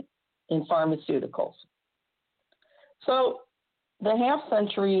option in pharmaceuticals. So the half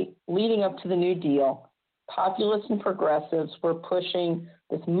century leading up to the New Deal, populists and progressives were pushing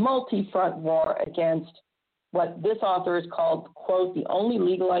this multi-front war against what this author has called, quote, the only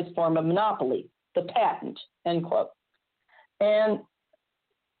legalized form of monopoly, the patent, end quote. And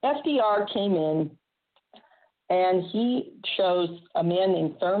FDR came in and he chose a man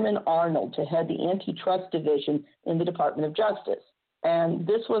named Thurman Arnold to head the antitrust division in the Department of Justice. And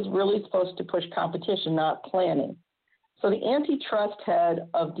this was really supposed to push competition, not planning. So the antitrust head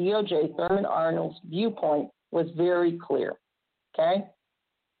of DOJ, Thurman Arnold's viewpoint was very clear, okay?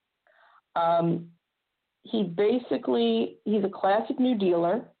 He's a classic New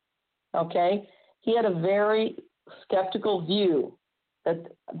Dealer, okay? He had a very skeptical view that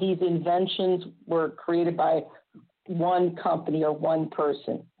these inventions were created by one company or one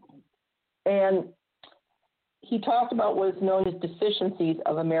person. And he talked about what is known as deficiencies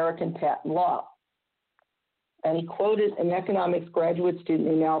of American patent law. And he quoted an economics graduate student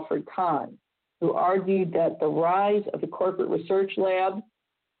named Alfred Kahn, who argued that the rise of the corporate research lab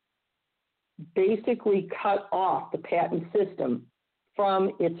basically cut off the patent system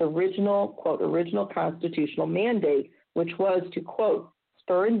from its original, quote, original constitutional mandate, which was to, quote,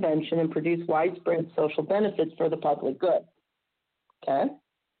 spur invention and produce widespread social benefits for the public good. Okay?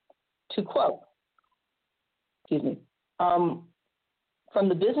 To quote, from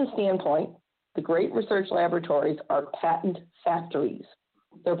the business standpoint, the great research laboratories are patent factories.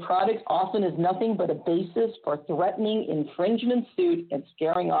 Their product often is nothing but a basis for threatening infringement suit and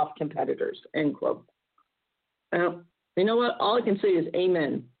scaring off competitors, end quote. Now, you know what? All I can say is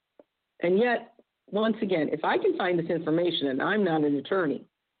amen. And yet, once again, if I can find this information and I'm not an attorney,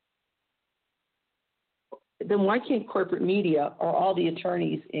 then why can't corporate media or all the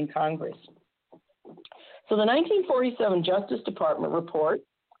attorneys in Congress? So the 1947 Justice Department report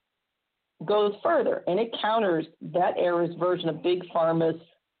goes further, and it counters that era's version of Big Pharma's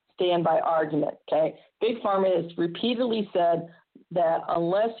standby argument, okay? Big Pharma has repeatedly said that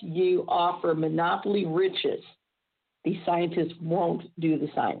unless you offer monopoly riches, the scientists won't do the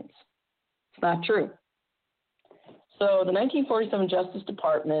science. It's not true. So the 1947 Justice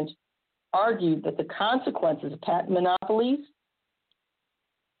Department argued that the consequences of patent monopolies,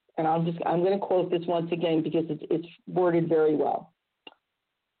 and I'm going to quote this once again because it's worded very well.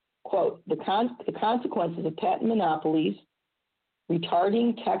 Quote, the consequences of patent monopolies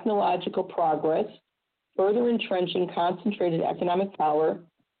retarding technological progress, further entrenching concentrated economic power,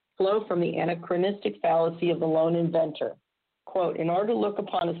 flow from the anachronistic fallacy of the lone inventor. Quote, in order to look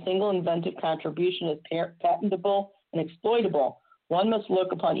upon a single inventive contribution as patentable and exploitable, one must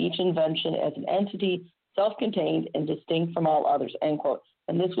look upon each invention as an entity self-contained and distinct from all others, end quote.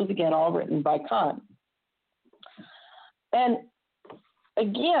 And this was, again, all written by Kahn. And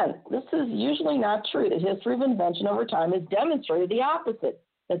again, this is usually not true. The history of invention over time has demonstrated the opposite,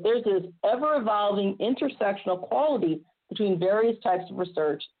 that there's this ever-evolving intersectional quality between various types of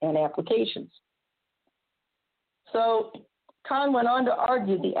research and applications. So Kahn went on to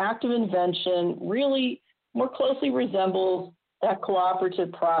argue the act of invention really more closely resembles that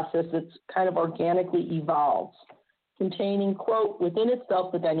cooperative process that's kind of organically evolves, containing, quote, within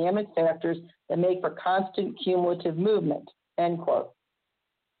itself the dynamic factors that make for constant cumulative movement, end quote.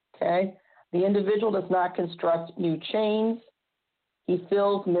 Okay? The individual does not construct new chains. He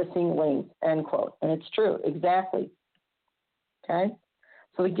fills missing links, end quote. And it's true, exactly. Okay?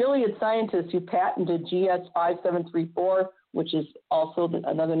 So the Gilead scientists who patented GS5734, which is also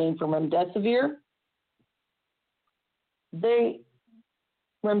another name for remdesivir,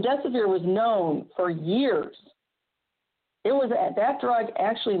 remdesivir was known for years. It was that drug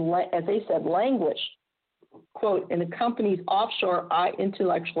actually, as they said, languished, quote, in the company's offshore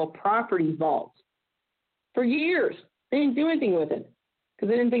intellectual property vaults for years. They didn't do anything with it because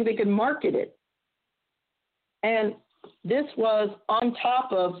they didn't think they could market it. And this was on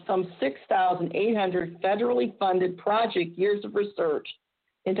top of some 6,800 federally funded project years of research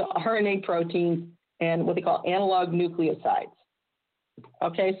into RNA proteins and what they call analog nucleosides.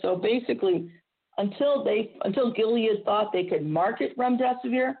 Okay, so basically, until Gilead thought they could market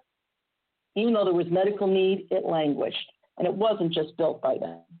remdesivir, even though there was medical need, it languished. And it wasn't just built by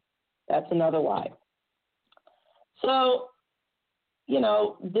them. That's another lie. So,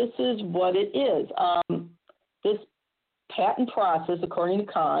 this is what it is. This patent process, according to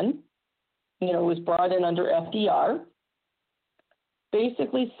Kahn, was brought in under FDR,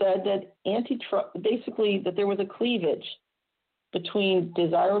 basically said that that there was a cleavage between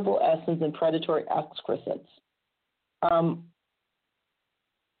desirable essence and predatory excrescence. One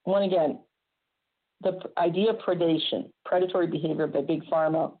again, the idea of predation, predatory behavior by big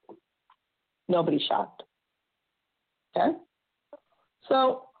pharma, nobody's shocked. Okay?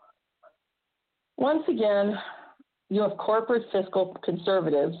 So, once again, you have corporate fiscal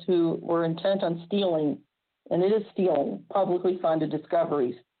conservatives who were intent on stealing, and it is stealing, publicly funded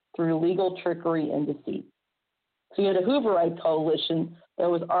discoveries through legal trickery and deceit. So you had a Hooverite coalition that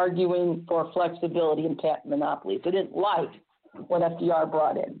was arguing for flexibility in patent monopolies. They didn't like what FDR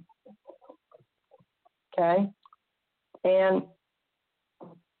brought in. Okay? And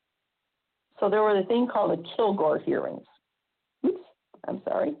so there was a thing called the Kilgore hearings. Oops, I'm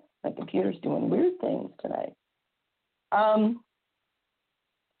sorry. My computer's doing weird things tonight.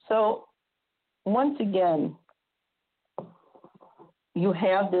 So once again, you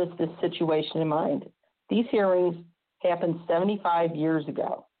have this situation in mind. These hearings happened 75 years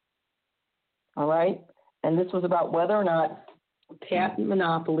ago, all right? And this was about whether or not patent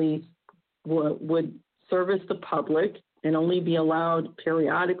monopolies would service the public and only be allowed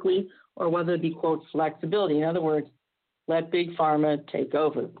periodically, or whether it be, quote, flexibility. In other words, let big pharma take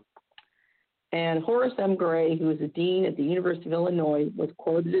over. And Horace M. Gray, who is a dean at the University of Illinois, was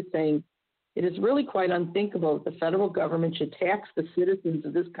quoted as saying, "It is really quite unthinkable that the federal government should tax the citizens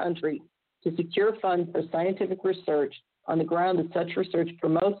of this country to secure funds for scientific research on the ground that such research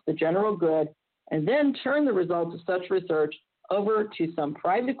promotes the general good and then turn the results of such research over to some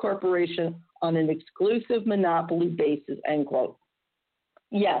private corporation on an exclusive monopoly basis," end quote.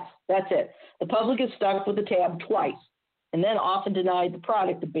 Yes, that's it. The public is stuck with the tab twice and then often denied the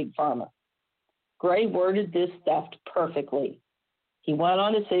product of big pharma. Gray worded this theft perfectly. He went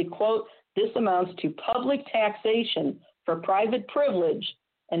on to say, quote, "This amounts to public taxation for private privilege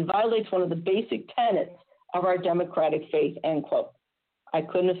and violates one of the basic tenets of our democratic faith," end quote. I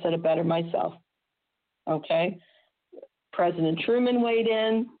couldn't have said it better myself. Okay? President Truman weighed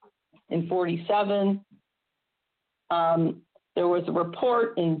in 47. There was a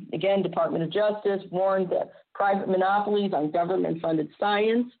report in, again, Department of Justice warned that private monopolies on government-funded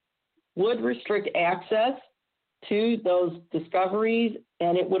science would restrict access to those discoveries,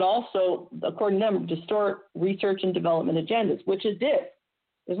 and it would also, according to them, distort research and development agendas, which it did.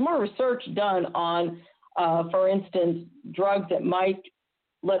 There's more research done on, for instance, drugs that might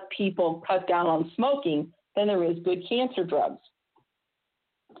let people cut down on smoking than there is good cancer drugs.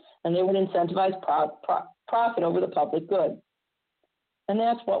 And they would incentivize profit over the public good. And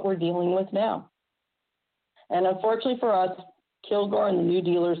that's what we're dealing with now. And unfortunately for us, Kilgore and the New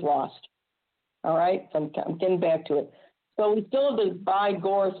Dealers lost. All right, so I'm getting back to it. So we still have the buy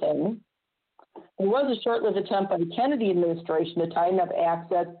Gore thing. There was a short-lived attempt by the Kennedy administration to tighten up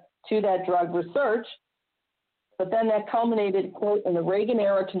access to that drug research, but then that culminated, quote, in the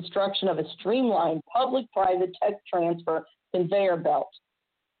Reagan-era construction of a streamlined public-private tech transfer conveyor belt.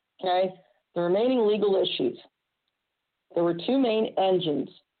 Okay, the remaining legal issues. There were two main engines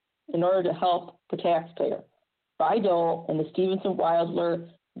in order to help the taxpayer, Bayh-Dole and the Stephenson-Wilder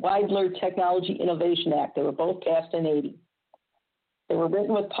Technology Innovation Act. They were both passed in 80. They were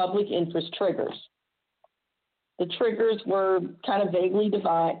written with public interest triggers. The triggers were kind of vaguely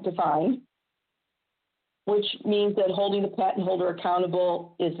defined, which means that holding the patent holder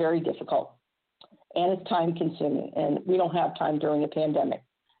accountable is very difficult and it's time consuming, and we don't have time during a pandemic.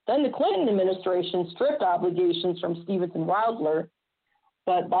 Then the Clinton administration stripped obligations from Stephenson-Wilder,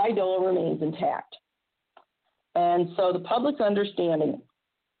 but Bayh-Dole remains intact. And so the public's understanding,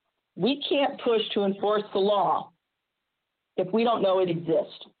 we can't push to enforce the law if we don't know it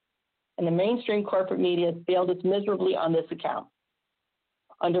exists. And the mainstream corporate media has failed us miserably on this account.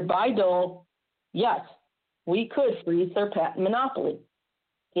 Under Bayh-Dole, yes, we could freeze their patent monopoly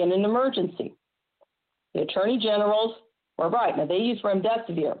in an emergency. The attorney generals were right. Now, they use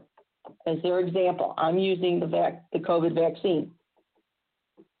remdesivir as their example. I'm using the COVID vaccine.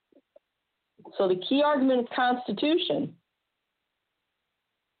 So the key argument of the Constitution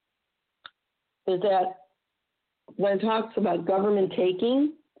is that when it talks about government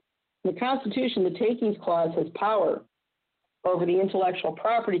taking, the Constitution, the Takings Clause has power over the Intellectual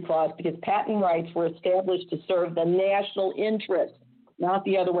Property Clause because patent rights were established to serve the national interest, not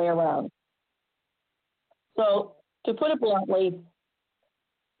the other way around. So, to put it bluntly,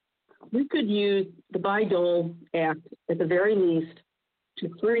 we could use the Bayh-Dole Act at the very least to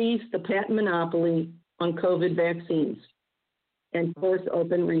freeze the patent monopoly on COVID vaccines and force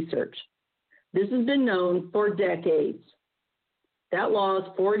open research. This has been known for decades. That law is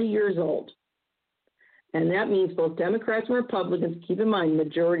 40 years old. And that means both Democrats and Republicans, keep in mind,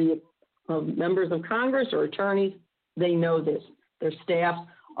 majority of members of Congress or attorneys, they know this. Their staffs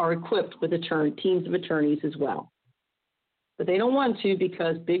are equipped with teams of attorneys as well. But they don't want to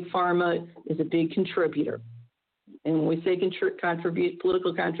because Big Pharma is a big contributor. And when we say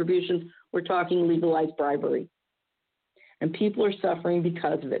political contributions, we're talking legalized bribery. And people are suffering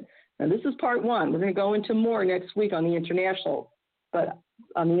because of it. Now, this is part one. We're going to go into more next week on the international,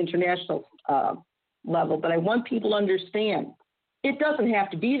 level. But I want people to understand it doesn't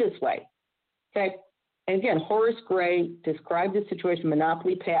have to be this way. Okay. And again, Horace Gray described the situation: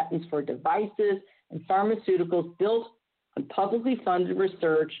 monopoly patents for devices and pharmaceuticals built on publicly funded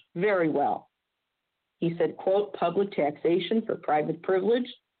research very well. He said, quote, public taxation for private privilege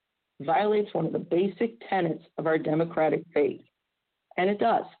violates one of the basic tenets of our democratic faith. And it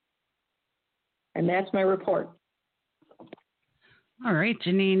does. And that's my report. All right,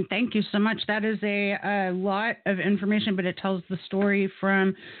 Jeanine, thank you so much. That is a lot of information, but it tells the story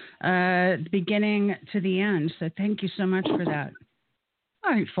from the beginning to the end. So thank you so much for that.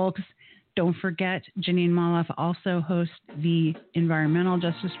 All right, folks, don't forget, Jeanine Molloff also hosts the Environmental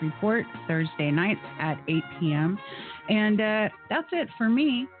Justice Report Thursday nights at 8 p.m. And that's it for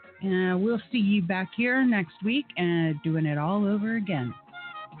me. We'll see you back here next week and doing it all over again.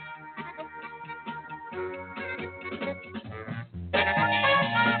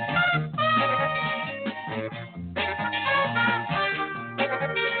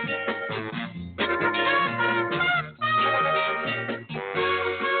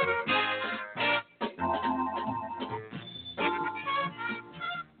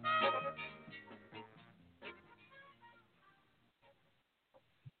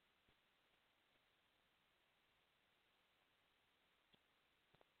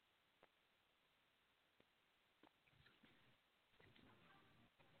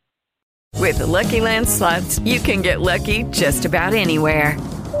 With the Lucky Land Slots, you can get lucky just about anywhere.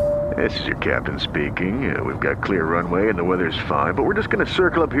 This is your captain speaking. We've got clear runway and the weather's fine, but we're just going to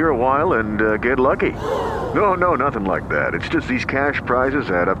circle up here a while and get lucky. No, nothing like that. It's just these cash prizes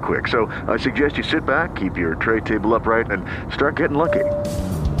add up quick. So I suggest you sit back, keep your tray table upright, and start getting lucky.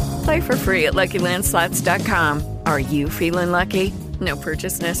 Play for free at LuckyLandSlots.com. Are you feeling lucky? No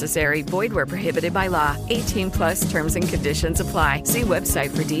purchase necessary. Void where prohibited by law. 18+ terms and conditions apply. See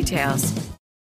website for details.